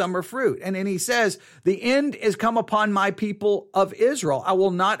basket of summer fruit. And then he says, the end is come upon my people of Israel. I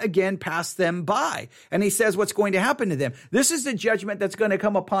will not again pass them by. And he says what's going to happen to them. This is the judgment that's going to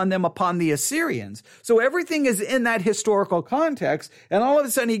come upon them, upon the Assyrians. So everything is in that historical context. And all of a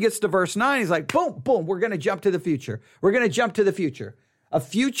sudden he gets to verse 9. He's like, boom, boom, we're going to jump to the future. A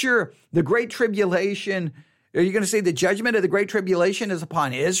future, the great tribulation. Are you going to say the judgment of the great tribulation is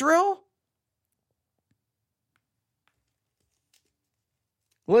upon Israel?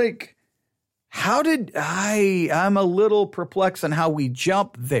 Like, I'm a little perplexed on how we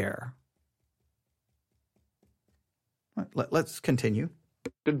jump there. Let's continue.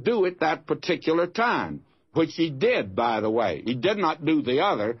 To do it that particular time, which he did, by the way. He did not do the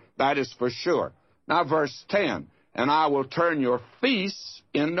other, that is for sure. Now, verse 10, and I will turn your feasts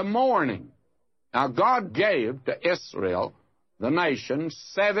into mourning. Now, God gave to Israel, the nation,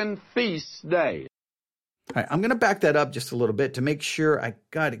 7 feast days. All right, I'm going to back that up just a little bit to make sure I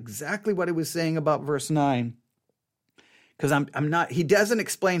got exactly what he was saying about verse 9. Because he doesn't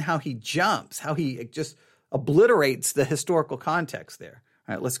explain how he jumps, how he just obliterates the historical context there.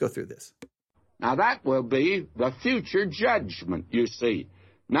 All right, let's go through this. Now that will be the future judgment, you see.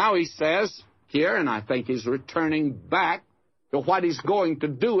 Now he says here, and I think he's returning back to what he's going to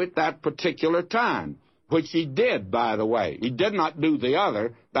do at that particular time, which he did, by the way. He did not do the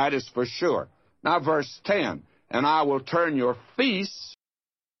other, that is for sure. Now verse 10, and I will turn your feasts.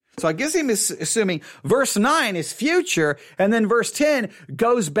 So I guess he's assuming verse 9 is future, and then verse 10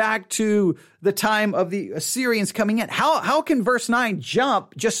 goes back to the time of the Assyrians coming in. How can verse 9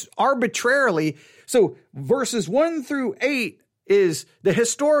 jump just arbitrarily? So verses 1 through 8 is the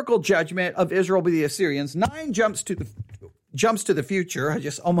historical judgment of Israel by the Assyrians. 9 jumps to the future. I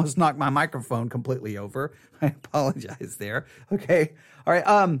just almost knocked my microphone completely over. I apologize there. Okay. All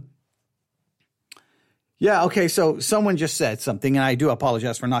right. Yeah, okay, so someone just said something, and I do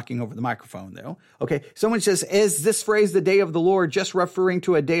apologize for knocking over the microphone, though. Okay, someone says, is this phrase, the day of the Lord, just referring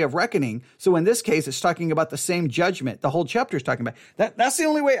to a day of reckoning? So in this case, it's talking about the same judgment. The whole chapter is talking about that. That's the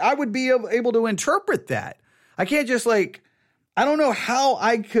only way I would be able to interpret that. I can't just I don't know how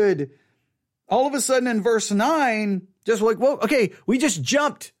I could, all of a sudden in verse 9, just well, okay, we just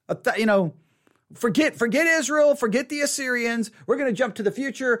jumped, forget Israel, forget the Assyrians. We're going to jump to the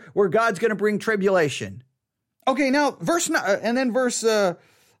future where God's going to bring tribulation. Okay, now verse 9, and then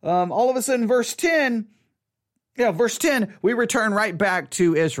all of a sudden verse 10, verse 10, we return right back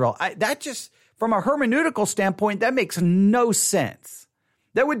to Israel. That just, from a hermeneutical standpoint, that makes no sense.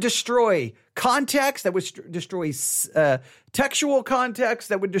 That would destroy context, that would destroy textual context,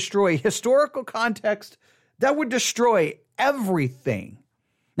 that would destroy historical context, that would destroy everything.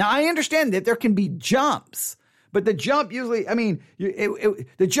 Now, I understand that there can be jumps, but the jump usually,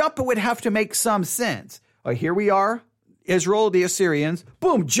 the jump would have to make some sense. Here we are, Israel, the Assyrians,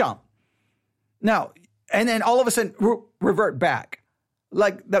 boom, jump. Now, and then all of a sudden revert back.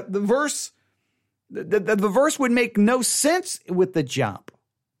 Like the verse would make no sense with the jump.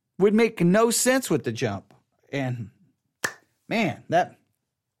 And man,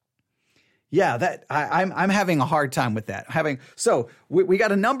 I'm having a hard time with that. So we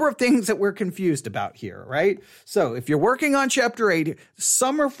got a number of things that we're confused about here, right? So if you're working on chapter 8,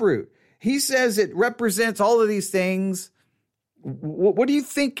 summer fruit, he says it represents all of these things. What do you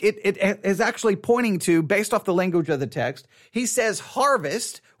think it is actually pointing to based off the language of the text? He says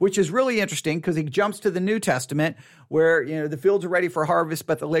harvest, which is really interesting because he jumps to the New Testament where, the fields are ready for harvest,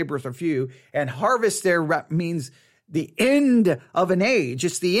 but the laborers are few. And harvest there means the end of an age.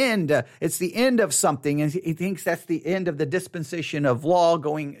 It's the end of something. And he thinks that's the end of the dispensation of law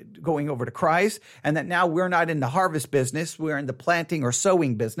going over to Christ. And that now we're not in the harvest business. We're in the planting or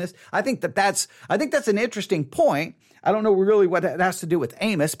sowing business. I think that's an interesting point. I don't know really what it has to do with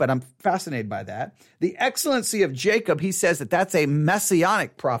Amos, but I'm fascinated by that. The excellency of Jacob, he says that's a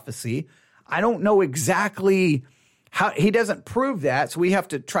messianic prophecy. I don't know exactly how, he doesn't prove that. So we have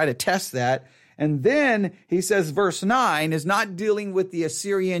to try to test that. And then he says verse 9 is not dealing with the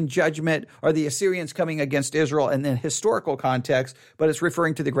Assyrian judgment or the Assyrians coming against Israel in the historical context, but it's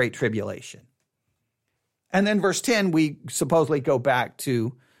referring to the Great Tribulation. And then verse 10, we supposedly go back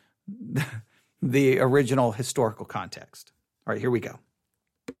to the original historical context. All right, here we go.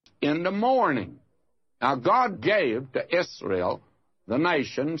 In the morning. Now God gave to Israel, the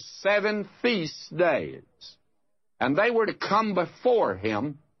nation, 7 feast days. And they were to come before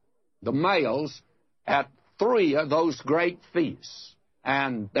him, the males, at 3 of those great feasts.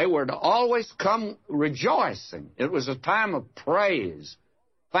 And they were to always come rejoicing. It was a time of praise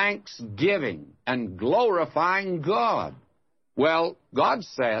thanksgiving and glorifying God. Well, God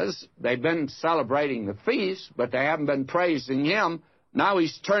says they've been celebrating the feast, but they haven't been praising Him. Now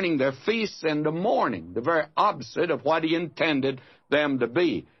He's turning their feasts into mourning, the very opposite of what He intended them to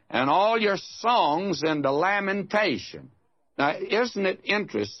be. And all your songs into lamentation. Now, isn't it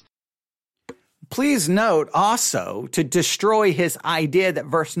interesting? Please note also, to destroy his idea that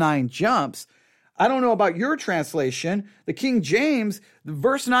verse 9 jumps, I don't know about your translation. The King James,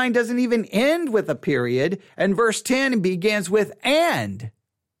 verse 9 doesn't even end with a period, and verse 10 begins with and.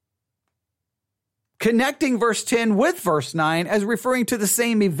 Connecting verse 10 with verse 9 as referring to the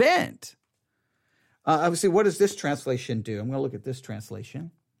same event. Obviously, what does this translation do? I'm going to look at this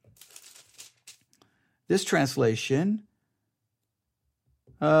translation. This translation,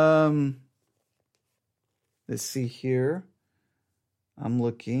 let's see here. I'm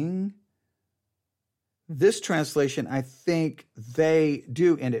looking. This translation, I think they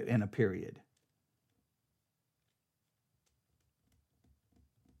do end it in a period.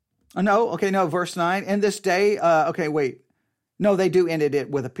 No, verse 9. And this day, no, they do end it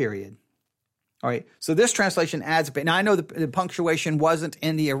with a period. All right, so this translation adds a bit. Now, I know the punctuation wasn't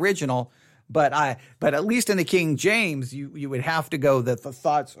in the original, but at least in the King James, you would have to go that the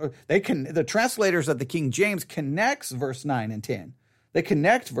thoughts, or the translators of the King James connects verse 9 and 10. They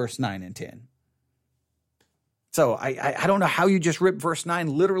connect verse 9 and 10. So I don't know how you just rip verse 9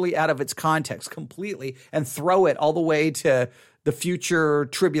 literally out of its context completely and throw it all the way to the future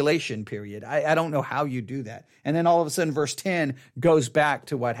tribulation period. I don't know how you do that. And then all of a sudden verse 10 goes back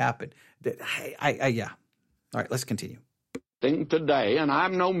to what happened. Yeah. All right, let's continue. Today, and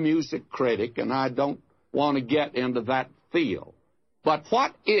I'm no music critic, and I don't want to get into that field. But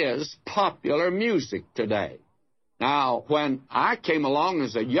what is popular music today? Now, when I came along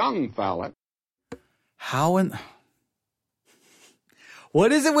as a young fella,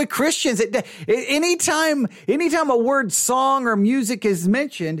 what is it with Christians? Anytime a word song or music is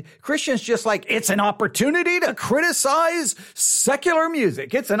mentioned, Christians just like, it's an opportunity to criticize secular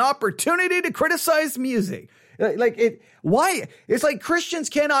music. It's an opportunity to criticize music. Why? It's like Christians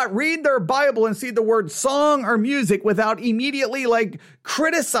cannot read their Bible and see the word song or music without immediately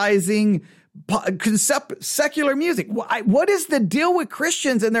criticizing secular music. What is the deal with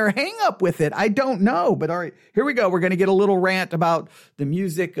Christians and their hang up with it? I don't know. But all right, here we go. We're going to get a little rant about the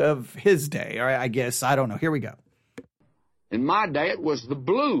music of his day. All right, I guess. I don't know. Here we go. In my day, it was the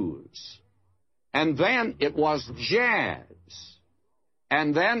blues. And then it was jazz.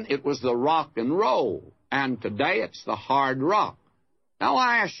 And then it was the rock and roll. And today it's the hard rock. Now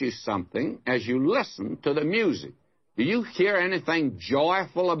I ask you something as you listen to the music. Do you hear anything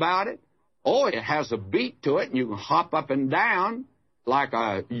joyful about it? Oh, it has a beat to it, and you can hop up and down like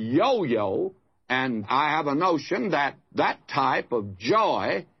a yo-yo. And I have a notion that that type of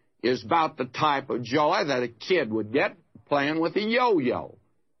joy is about the type of joy that a kid would get playing with a yo-yo.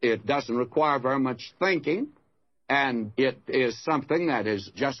 It doesn't require very much thinking, and it is something that is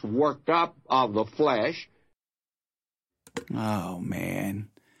just worked up of the flesh. Oh, man.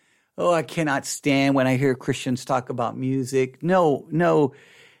 Oh, I cannot stand when I hear Christians talk about music. No.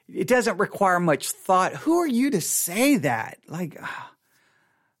 It doesn't require much thought. Who are you to say that?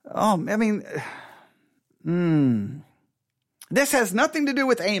 This has nothing to do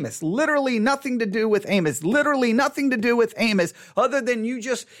with Amos. Literally nothing to do with Amos. Literally nothing to do with Amos other than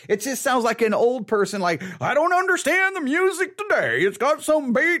it just sounds like an old person I don't understand the music today. It's got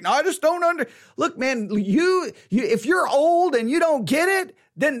some beat and I just don't Look, man, you if you're old and you don't get it,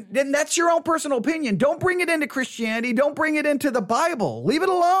 then that's your own personal opinion. Don't bring it into Christianity. Don't bring it into the Bible. Leave it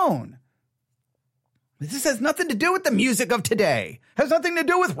alone. This has nothing to do with the music of today. Has nothing to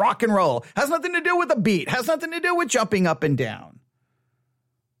do with rock and roll. Has nothing to do with a beat. Has nothing to do with jumping up and down.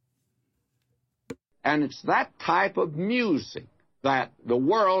 And it's that type of music that the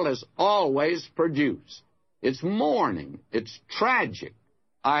world has always produced. It's mourning. It's tragic.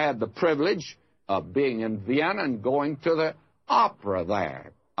 I had the privilege of being in Vienna and going to the opera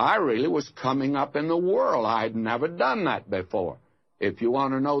there. I really was coming up in the world. I had never done that before. If you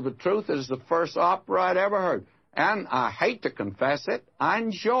want to know the truth, it is the first opera I'd ever heard. And I hate to confess it, I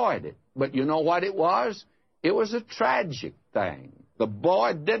enjoyed it. But you know what it was? It was a tragic thing. The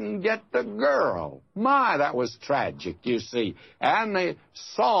boy didn't get the girl. My, that was tragic, you see. And the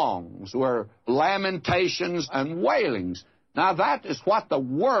songs were lamentations and wailings. Now, that is what the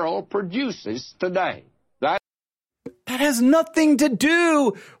world produces today. That That has nothing to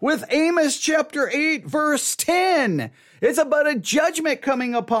do with Amos chapter 8, verse 10. It's about a judgment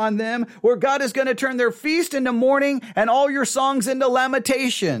coming upon them where God is going to turn their feast into mourning and all your songs into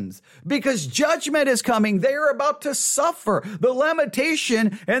lamentations. Because judgment is coming. They are about to suffer. The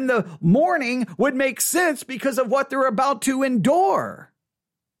lamentation and the mourning would make sense because of what they're about to endure.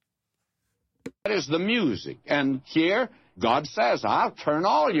 That is the music. And here, God says, I'll turn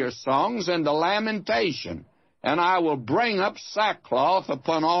all your songs into lamentation, and I will bring up sackcloth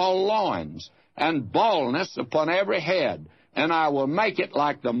upon all loins, and baldness upon every head, and I will make it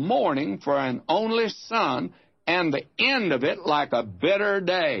like the mourning for an only son, and the end of it like a bitter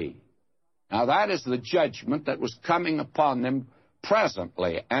day. Now that is the judgment that was coming upon them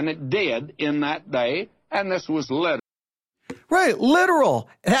presently, and it did in that day, and this was literal. Right, literal,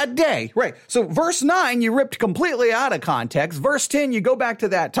 that day. Right, so verse 9 you ripped completely out of context. Verse 10, you go back to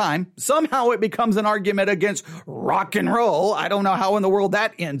that time. Somehow it becomes an argument against rock and roll. I don't know how in the world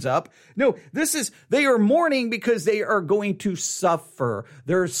that ends up. No, they are mourning because they are going to suffer.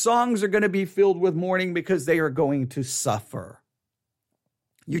 Their songs are going to be filled with mourning because they are going to suffer.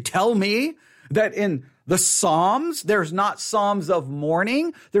 You tell me that in the Psalms, there's not Psalms of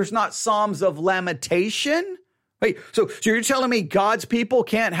mourning? There's not Psalms of lamentation? Wait, so you're telling me God's people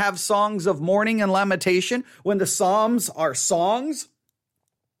can't have songs of mourning and lamentation when the Psalms are songs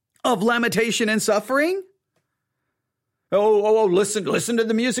of lamentation and suffering? Listen to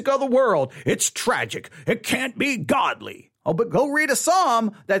the music of the world. It's tragic. It can't be godly. Oh, but go read a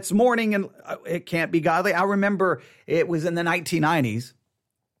psalm that's mourning and it can't be godly. I remember it was in the 1990s.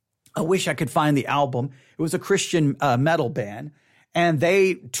 I wish I could find the album. It was a Christian metal band. And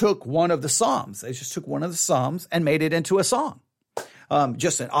they took one of the Psalms. They just took one of the Psalms and made it into a song.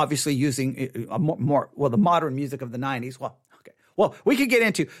 Just obviously using the modern music of the 90s. Well, we could get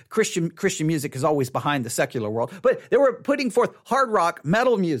into Christian music is always behind the secular world, but they were putting forth hard rock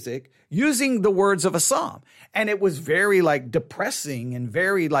metal music using the words of a psalm. And it was very depressing and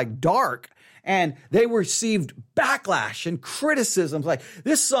very dark. And they received backlash and criticisms like,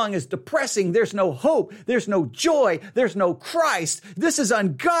 this song is depressing. There's no hope. There's no joy. There's no Christ. This is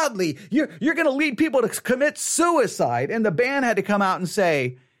ungodly. You're going to lead people to commit suicide. And the band had to come out and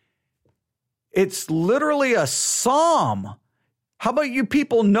say, it's literally a psalm. How about you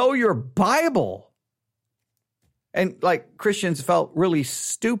people know your Bible? And Christians felt really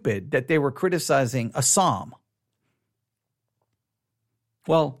stupid that they were criticizing a psalm.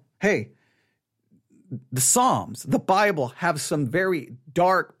 Well, hey, the Psalms, the Bible, have some very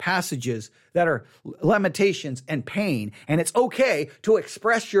dark passages that are lamentations and pain. And it's okay to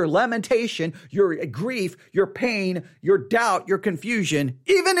express your lamentation, your grief, your pain, your doubt, your confusion,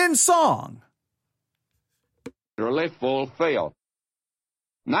 even in song. Really fulfilled.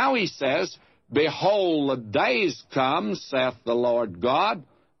 Now he says, behold, the days come, saith the Lord God,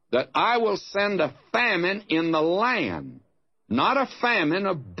 that I will send a famine in the land, not a famine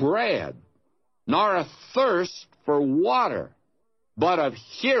of bread, nor a thirst for water, but of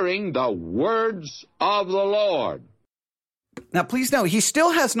hearing the words of the Lord. Now, please note, he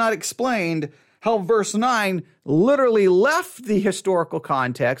still has not explained how verse 9 literally left the historical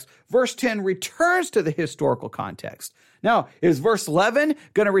context. Verse 10 returns to the historical context. Now, is verse 11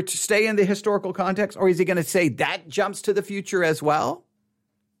 going to stay in the historical context, or is he going to say that jumps to the future as well?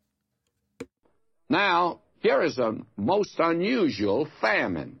 Now, here is a most unusual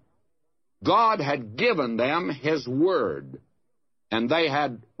famine. God had given them his word, and they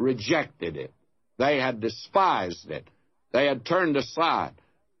had rejected it. They had despised it. They had turned aside.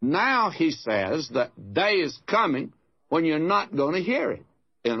 Now he says that day is coming when you're not going to hear it.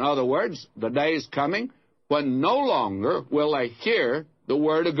 In other words, the day is coming when no longer will they hear the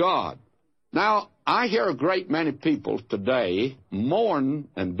word of God. Now, I hear a great many people today mourn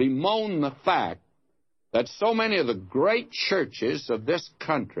and bemoan the fact that so many of the great churches of this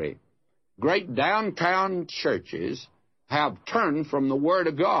country, great downtown churches, have turned from the Word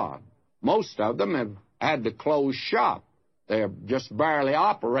of God. Most of them have had to close shop. They're just barely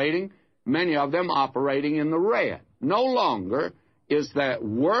operating, many of them operating in the red. No longer is the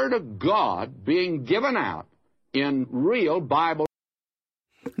Word of God being given out in real Bible.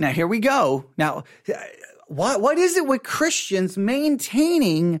 Now, here we go. Now, what is it with Christians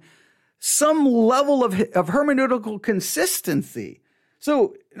maintaining some level of hermeneutical consistency?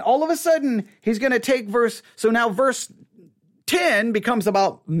 So all of a sudden, he's going to take verse 10 becomes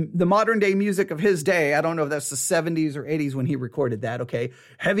about the modern day music of his day. I don't know if that's the 70s or 80s when he recorded that, okay?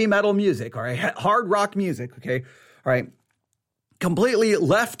 Heavy metal music, all right? Hard rock music, okay? All right. completely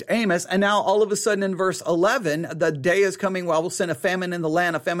left Amos, and now all of a sudden in verse 11, the day is coming where I will send a famine in the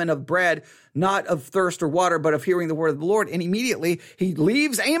land, a famine of bread, not of thirst or water, but of hearing the word of the Lord. And immediately he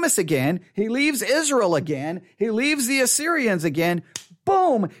leaves Amos again, he leaves Israel again, he leaves the Assyrians again.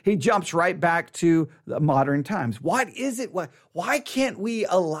 Boom, he jumps right back to the modern times. What is it? Why can't we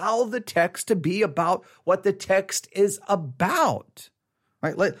allow the text to be about what the text is about?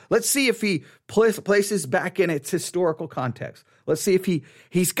 Right? Let's see if he places back in its historical context. Let's see if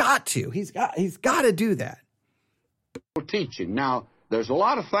he's got to do that. Teaching. Now, there's a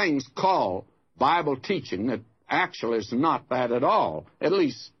lot of things called Bible teaching that actually is not that at all. At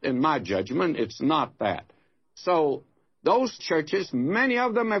least in my judgment, it's not that. So those churches, many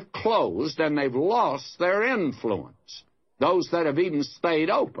of them have closed and they've lost their influence. Those that have even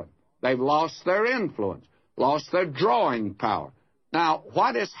stayed open, they've lost their influence, lost their drawing power. Now,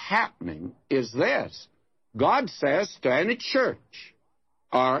 what is happening is this. God says to any church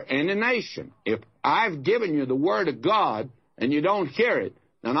or any nation, if I've given you the Word of God and you don't hear it,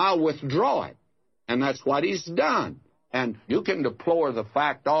 then I'll withdraw it. And that's what He's done. And you can deplore the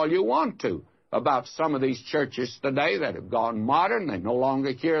fact all you want to about some of these churches today that have gone modern. They no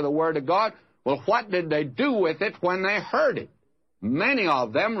longer hear the Word of God. Well, what did they do with it when they heard it? Many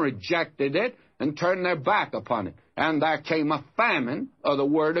of them rejected it and turned their back upon it. And there came a famine of the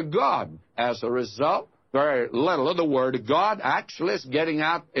Word of God. As a result, very little of the Word of God actually is getting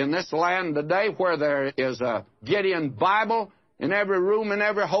out in this land today, where there is a Gideon Bible in every room, in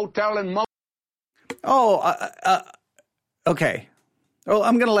every hotel, and okay. Oh,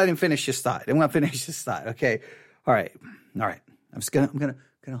 I'm going to let him finish his thought. Okay. All right.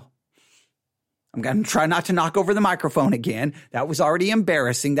 I'm going to try not to knock over the microphone again. That was already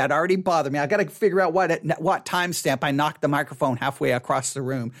embarrassing. That already bothered me. I got to figure out what timestamp I knocked the microphone halfway across the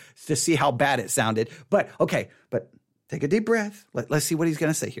room to see how bad it sounded. But take a deep breath. Let's see what he's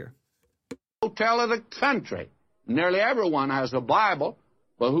going to say here. Hotel of the country. Nearly everyone has a Bible.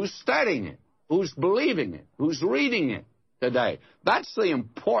 Well, who's studying it? Who's believing it? Who's reading it today? That's the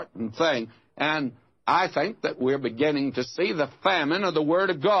important thing. And I think that we're beginning to see the famine of the Word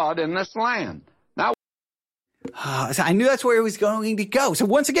of God in this land. Now, I knew that's where he was going to go. So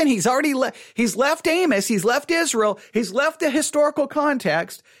once again, he's left Amos, he's left Israel, he's left the historical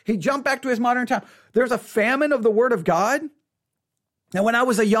context. He jumped back to his modern time. There's a famine of the Word of God. Now, when I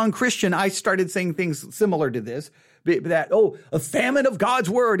was a young Christian, I started saying things similar to this, that, a famine of God's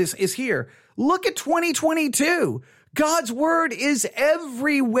Word is here. Look at 2022. God's Word is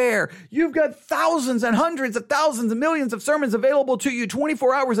everywhere. You've got thousands and hundreds of thousands and millions of sermons available to you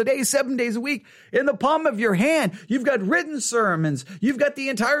 24 hours a day, 7 days a week in the palm of your hand. You've got written sermons. You've got the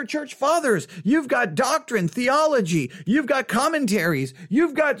entire church fathers. You've got doctrine, theology. You've got commentaries.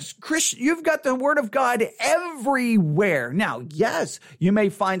 You've got the Word of God everywhere. Now, yes, you may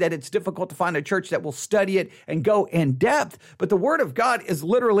find that it's difficult to find a church that will study it and go in depth, but the Word of God is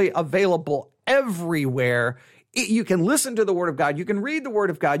literally available everywhere. You can listen to the Word of God. You can read the Word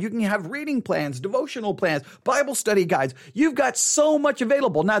of God. You can have reading plans, devotional plans, Bible study guides. You've got so much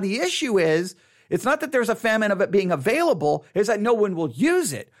available. Now, the issue is, it's not that there's a famine of it being available, it's that no one will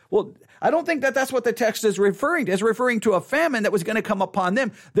use it. Well, I don't think that that's what the text is referring to. It's referring to a famine that was going to come upon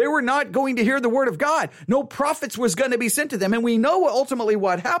them. They were not going to hear the Word of God. No prophets was going to be sent to them. And we know ultimately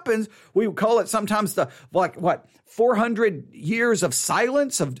what happens. We call it sometimes 400 years of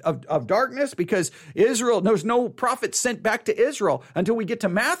silence, of darkness, because Israel, there's no prophet sent back to Israel until we get to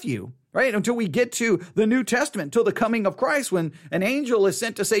Matthew, right? Until we get to the New Testament, until the coming of Christ, when an angel is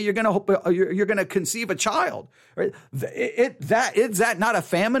sent to say you're going to conceive a child. Right? Is that not a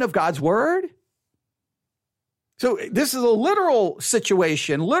famine of God's Word? So this is a literal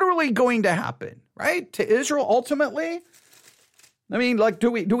situation, literally going to happen, right? To Israel ultimately. I mean,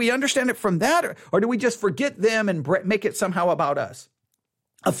 do we understand it from that, or do we just forget them and make it somehow about us?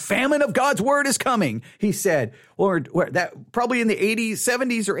 A famine of God's Word is coming, he said. Or that probably in the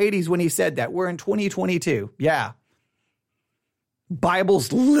 70s or 80s when he said that. We're in 2022. Yeah.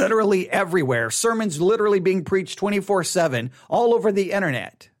 Bibles literally everywhere. Sermons literally being preached 24/7 all over the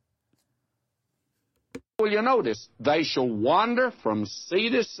internet. Well, you notice, they shall wander from sea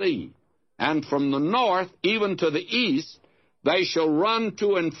to sea, and from the north even to the east. They shall run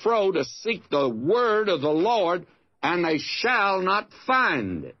to and fro to seek the word of the Lord, and they shall not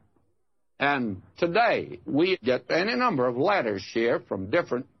find it. And today, we get any number of letters here from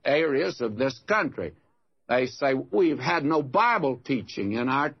different areas of this country. They say, we've had no Bible teaching in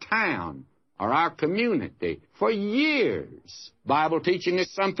our town or our community for years. Bible teaching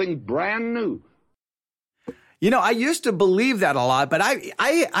is something brand new. You know, I used to believe that a lot, but I'm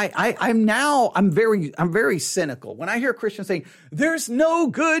very cynical. When I hear Christians saying, there's no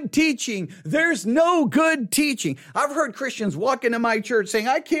good teaching, there's no good teaching. I've heard Christians walk into my church saying,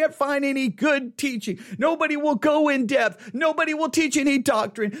 I can't find any good teaching. Nobody will go in depth. Nobody will teach any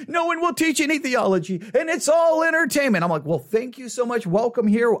doctrine. No one will teach any theology. And it's all entertainment. I'm like, well, thank you so much. Welcome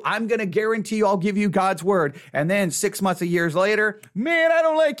here. I'm going to guarantee you I'll give you God's word. And then 6 months, years later, man, I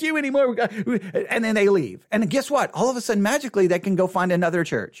don't like you anymore. And then they leave. And guess what? All of a sudden, magically, they can go find another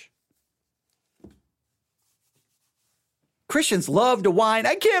church. Christians love to whine.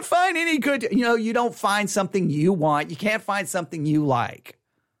 I can't find any good. You know, you don't find something you want. You can't find something you like.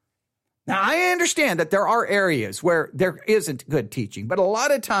 Now, I understand that there are areas where there isn't good teaching, but a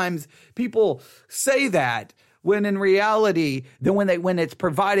lot of times people say that when in reality, then when it's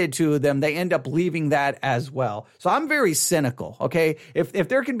provided to them, they end up leaving that as well. So I'm very cynical, okay? If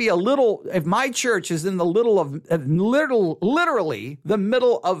there can be if my church is in the literally the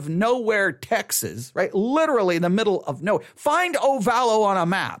middle of nowhere, Texas, right? Literally the middle of nowhere. Find Ovalo on a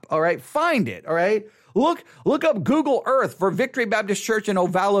map, all right? Find it, all right? Look up Google Earth for Victory Baptist Church in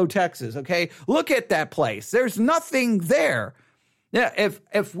Ovalo, Texas, okay? Look at that place. There's nothing there. Yeah,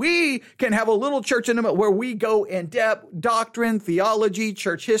 if we can have a little church in them where we go in depth, doctrine, theology,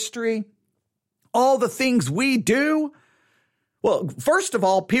 church history, all the things we do, well, first of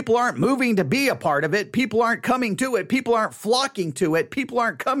all, people aren't moving to be a part of it. People aren't coming to it. People aren't flocking to it. People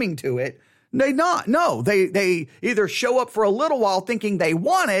aren't coming to it. They either show up for a little while thinking they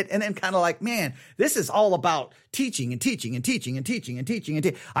want it and then kind of like, man, this is all about teaching and teaching and teaching and teaching and teaching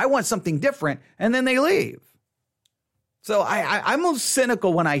and I want something different, and then they leave. So I'm most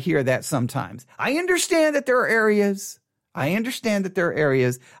cynical when I hear that sometimes. I understand that there are areas. I'm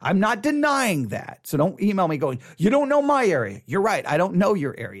not denying that. So don't email me going, you don't know my area. You're right. I don't know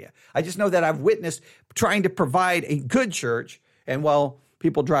your area. I just know that I've witnessed trying to provide a good church, and well,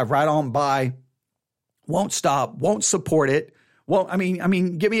 people drive right on by, won't stop, won't support it. Well, I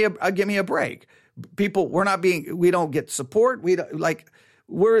mean, give me a break. People, we don't get support.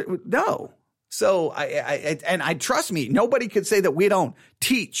 No. So I trust me, nobody could say that we don't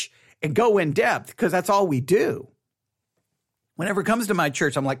teach and go in depth, because that's all we do. Whenever it comes to my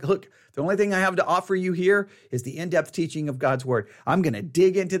church, I'm like, look, the only thing I have to offer you here is the in-depth teaching of God's word. I'm going to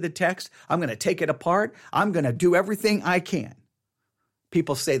dig into the text. I'm going to take it apart. I'm going to do everything I can.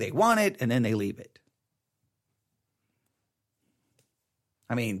 People say they want it, and then they leave it.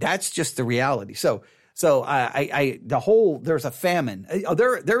 I mean, that's just the reality. So there's a famine.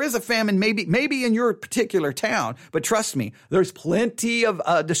 There is a famine maybe in your particular town, but trust me, there's plenty of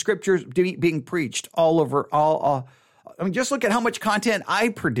the scriptures being preached all over. Just look at how much content I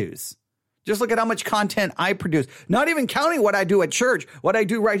produce. Not even counting what I do at church, what I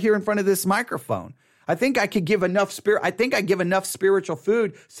do right here in front of this microphone. I think I could give enough give enough spiritual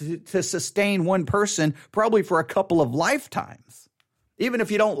food to sustain one person probably for a couple of lifetimes. Even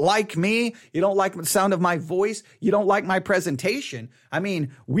if you don't like me, you don't like the sound of my voice, you don't like my presentation. I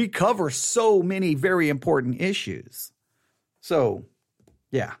mean, we cover so many very important issues. So,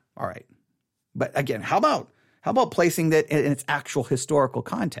 yeah, all right. But again, how about placing that in its actual historical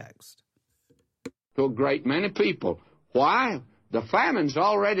context? To a great many people. Why? The famine's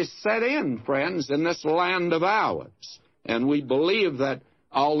already set in, friends, in this land of ours. And we believe that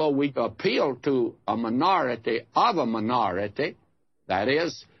although we appeal to a minority of a minority, that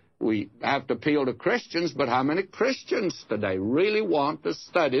is, we have to appeal to Christians, but how many Christians today really want to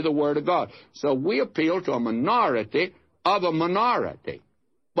study the Word of God? So we appeal to a minority of a minority.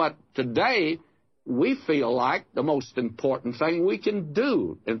 But today, we feel like the most important thing we can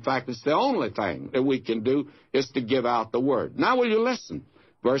do, in fact, it's the only thing that we can do, is to give out the Word. Now will you listen?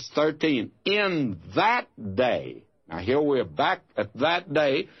 Verse 13, in that day, now here we're back at that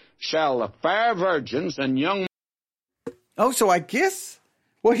day, shall the fair virgins and young... Oh, so I guess,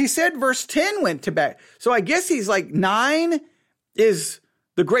 well, he said verse 10 went to back. So I guess he's like 9 is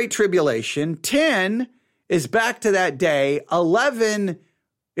the Great Tribulation. 10 is back to that day. 11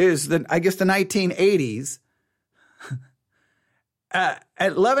 is the 1980s.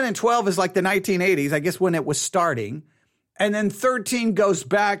 11 and 12 is like the 1980s, I guess, when it was starting. And then 13 goes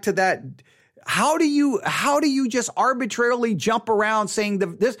back to that. How do you just arbitrarily jump around saying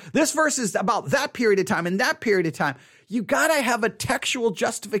this verse is about that period of time and that period of time? You got to have a textual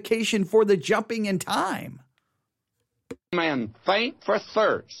justification for the jumping in time. Man faint for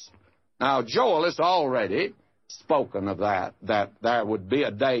thirst. Now, Joel has already spoken of that there would be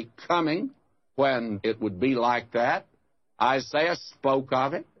a day coming when it would be like that. Isaiah spoke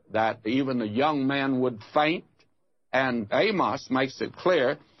of it, that even the young man would faint. And Amos makes it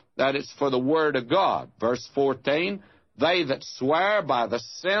clear that it's for the word of God. Verse 14, they that swear by the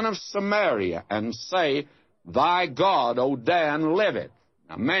sin of Samaria and say, thy God, O Dan, liveth.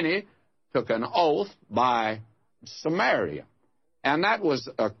 Now, many took an oath by Samaria, and that was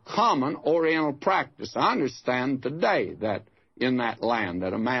a common Oriental practice. I understand today that in that land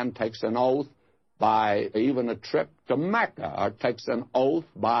that a man takes an oath by even a trip to Mecca, or takes an oath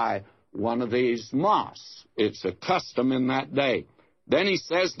by one of these mosques. It's a custom in that day. Then he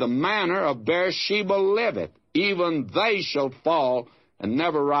says, the manner of Beersheba liveth, even they shall fall and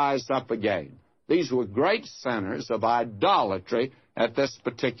never rise up again. These were great centers of idolatry at this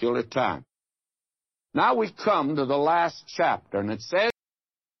particular time. Now we come to the last chapter, and it says,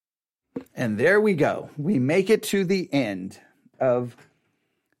 and there we go. We make it to the end of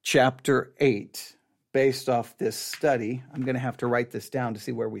chapter 8 based off this study. I'm going to have to write this down to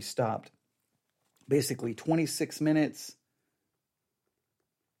see where we stopped. Basically 26 minutes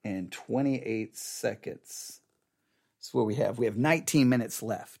and 28 seconds. That's what we have. We have 19 minutes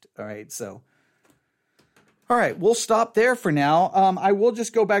left. All right, so all right, we'll stop there for now. I will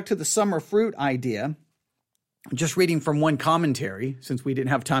just go back to the summer fruit idea. Just reading from one commentary, since we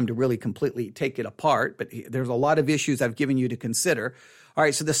didn't have time to really completely take it apart, but there's a lot of issues I've given you to consider. All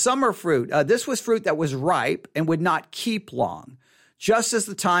right, so the summer fruit, this was fruit that was ripe and would not keep long. Just as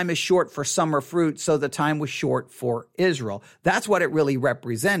the time is short for summer fruit, so the time was short for Israel. That's what it really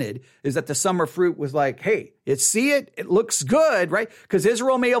represented, is that the summer fruit was like, hey, it looks good, right? Because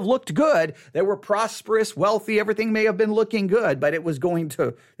Israel may have looked good. They were prosperous, wealthy, everything may have been looking good, but it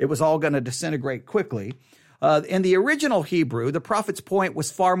was all going to disintegrate quickly. In the original Hebrew, the prophet's point was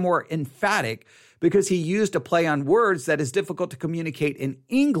far more emphatic because he used a play on words that is difficult to communicate in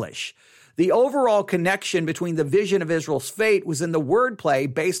English. The overall connection between the vision of Israel's fate was in the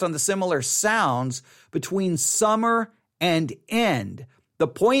wordplay based on the similar sounds between summer and end. The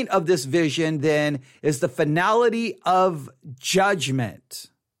point of this vision, then, is the finality of judgment.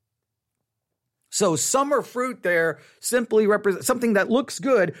 So summer fruit there simply represents something that looks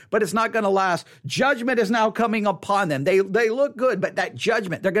good, but it's not going to last. Judgment is now coming upon them. They look good, but that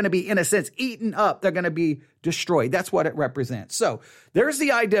judgment, they're going to be, in a sense, eaten up. They're going to be destroyed. That's what it represents. So there's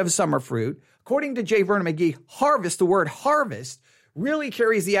the idea of summer fruit. According to J. Vernon McGee, harvest, the word harvest, really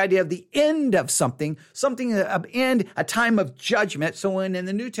carries the idea of the end of something of end, a time of judgment. So when in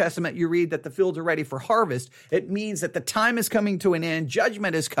the New Testament you read that the fields are ready for harvest, it means that the time is coming to an end,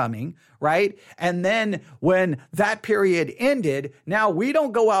 judgment is coming, right? And then when that period ended, now we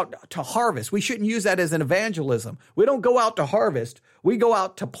don't go out to harvest. We shouldn't use that as an evangelism. We don't go out to harvest. We go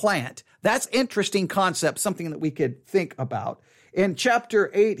out to plant. That's interesting concept, something that we could think about. In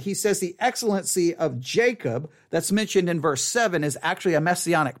chapter 8, he says the excellency of Jacob that's mentioned in verse 7 is actually a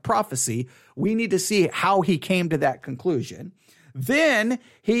messianic prophecy. We need to see how he came to that conclusion. Then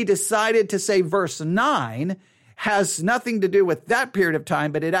he decided to say verse 9 has nothing to do with that period of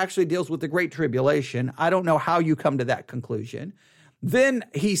time, but it actually deals with the Great Tribulation. I don't know how you come to that conclusion. Then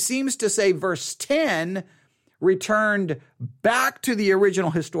he seems to say verse 10 returned back to the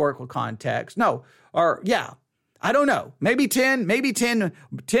original historical context. I don't know. Maybe 10,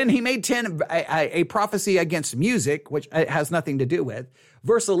 he made 10 a prophecy against music, which it has nothing to do with.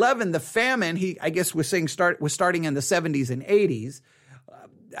 Verse 11, the famine, was starting in the 70s and 80s,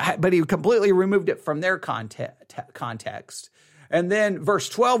 but he completely removed it from their context. And then verse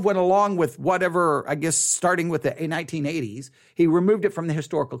 12 went along with whatever, starting with the 1980s. He removed it from the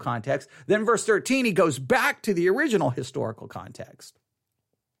historical context. Then verse 13, he goes back to the original historical context.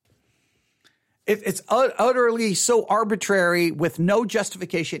 It's utterly so arbitrary with no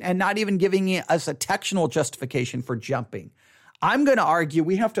justification and not even giving us a textual justification for jumping. I'm going to argue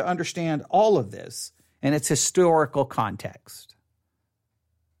we have to understand all of this in its historical context.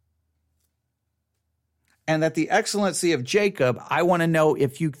 And that the excellency of Jacob, I want to know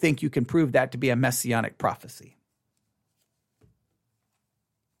if you think you can prove that to be a messianic prophecy.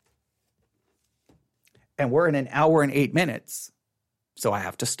 And we're in an hour and 8 minutes, so I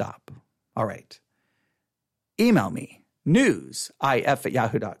have to stop. All right. Email me,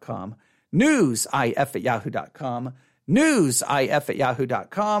 newsif@yahoo.com, newsif@yahoo.com,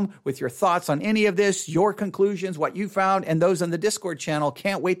 newsif@yahoo.com with your thoughts on any of this, your conclusions, what you found, and those on the Discord channel.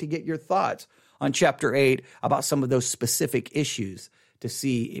 Can't wait to get your thoughts on chapter 8 about some of those specific issues to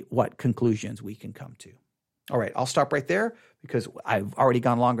see what conclusions we can come to. All right, I'll stop right there because I've already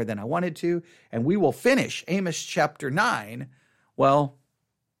gone longer than I wanted to, and we will finish Amos chapter 9,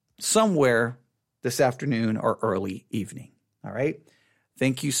 somewhere this afternoon or early evening. All right.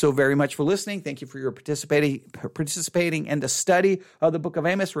 Thank you so very much for listening. Thank you for your participating in the study of the book of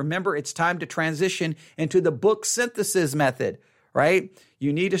Amos. Remember, it's time to transition into the book synthesis method. right?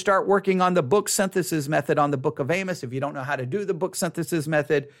 You need to start working on the book synthesis method on the book of Amos. If you don't know how to do the book synthesis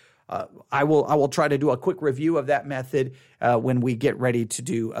method, I will try to do a quick review of that method when we get ready to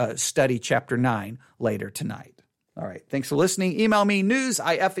do study chapter 9 later tonight. All right. Thanks for listening. Email me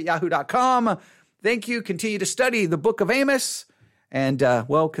newsif@yahoo.com. Thank you. Continue to study the book of Amos and,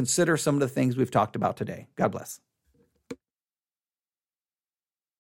 consider some of the things we've talked about today. God bless.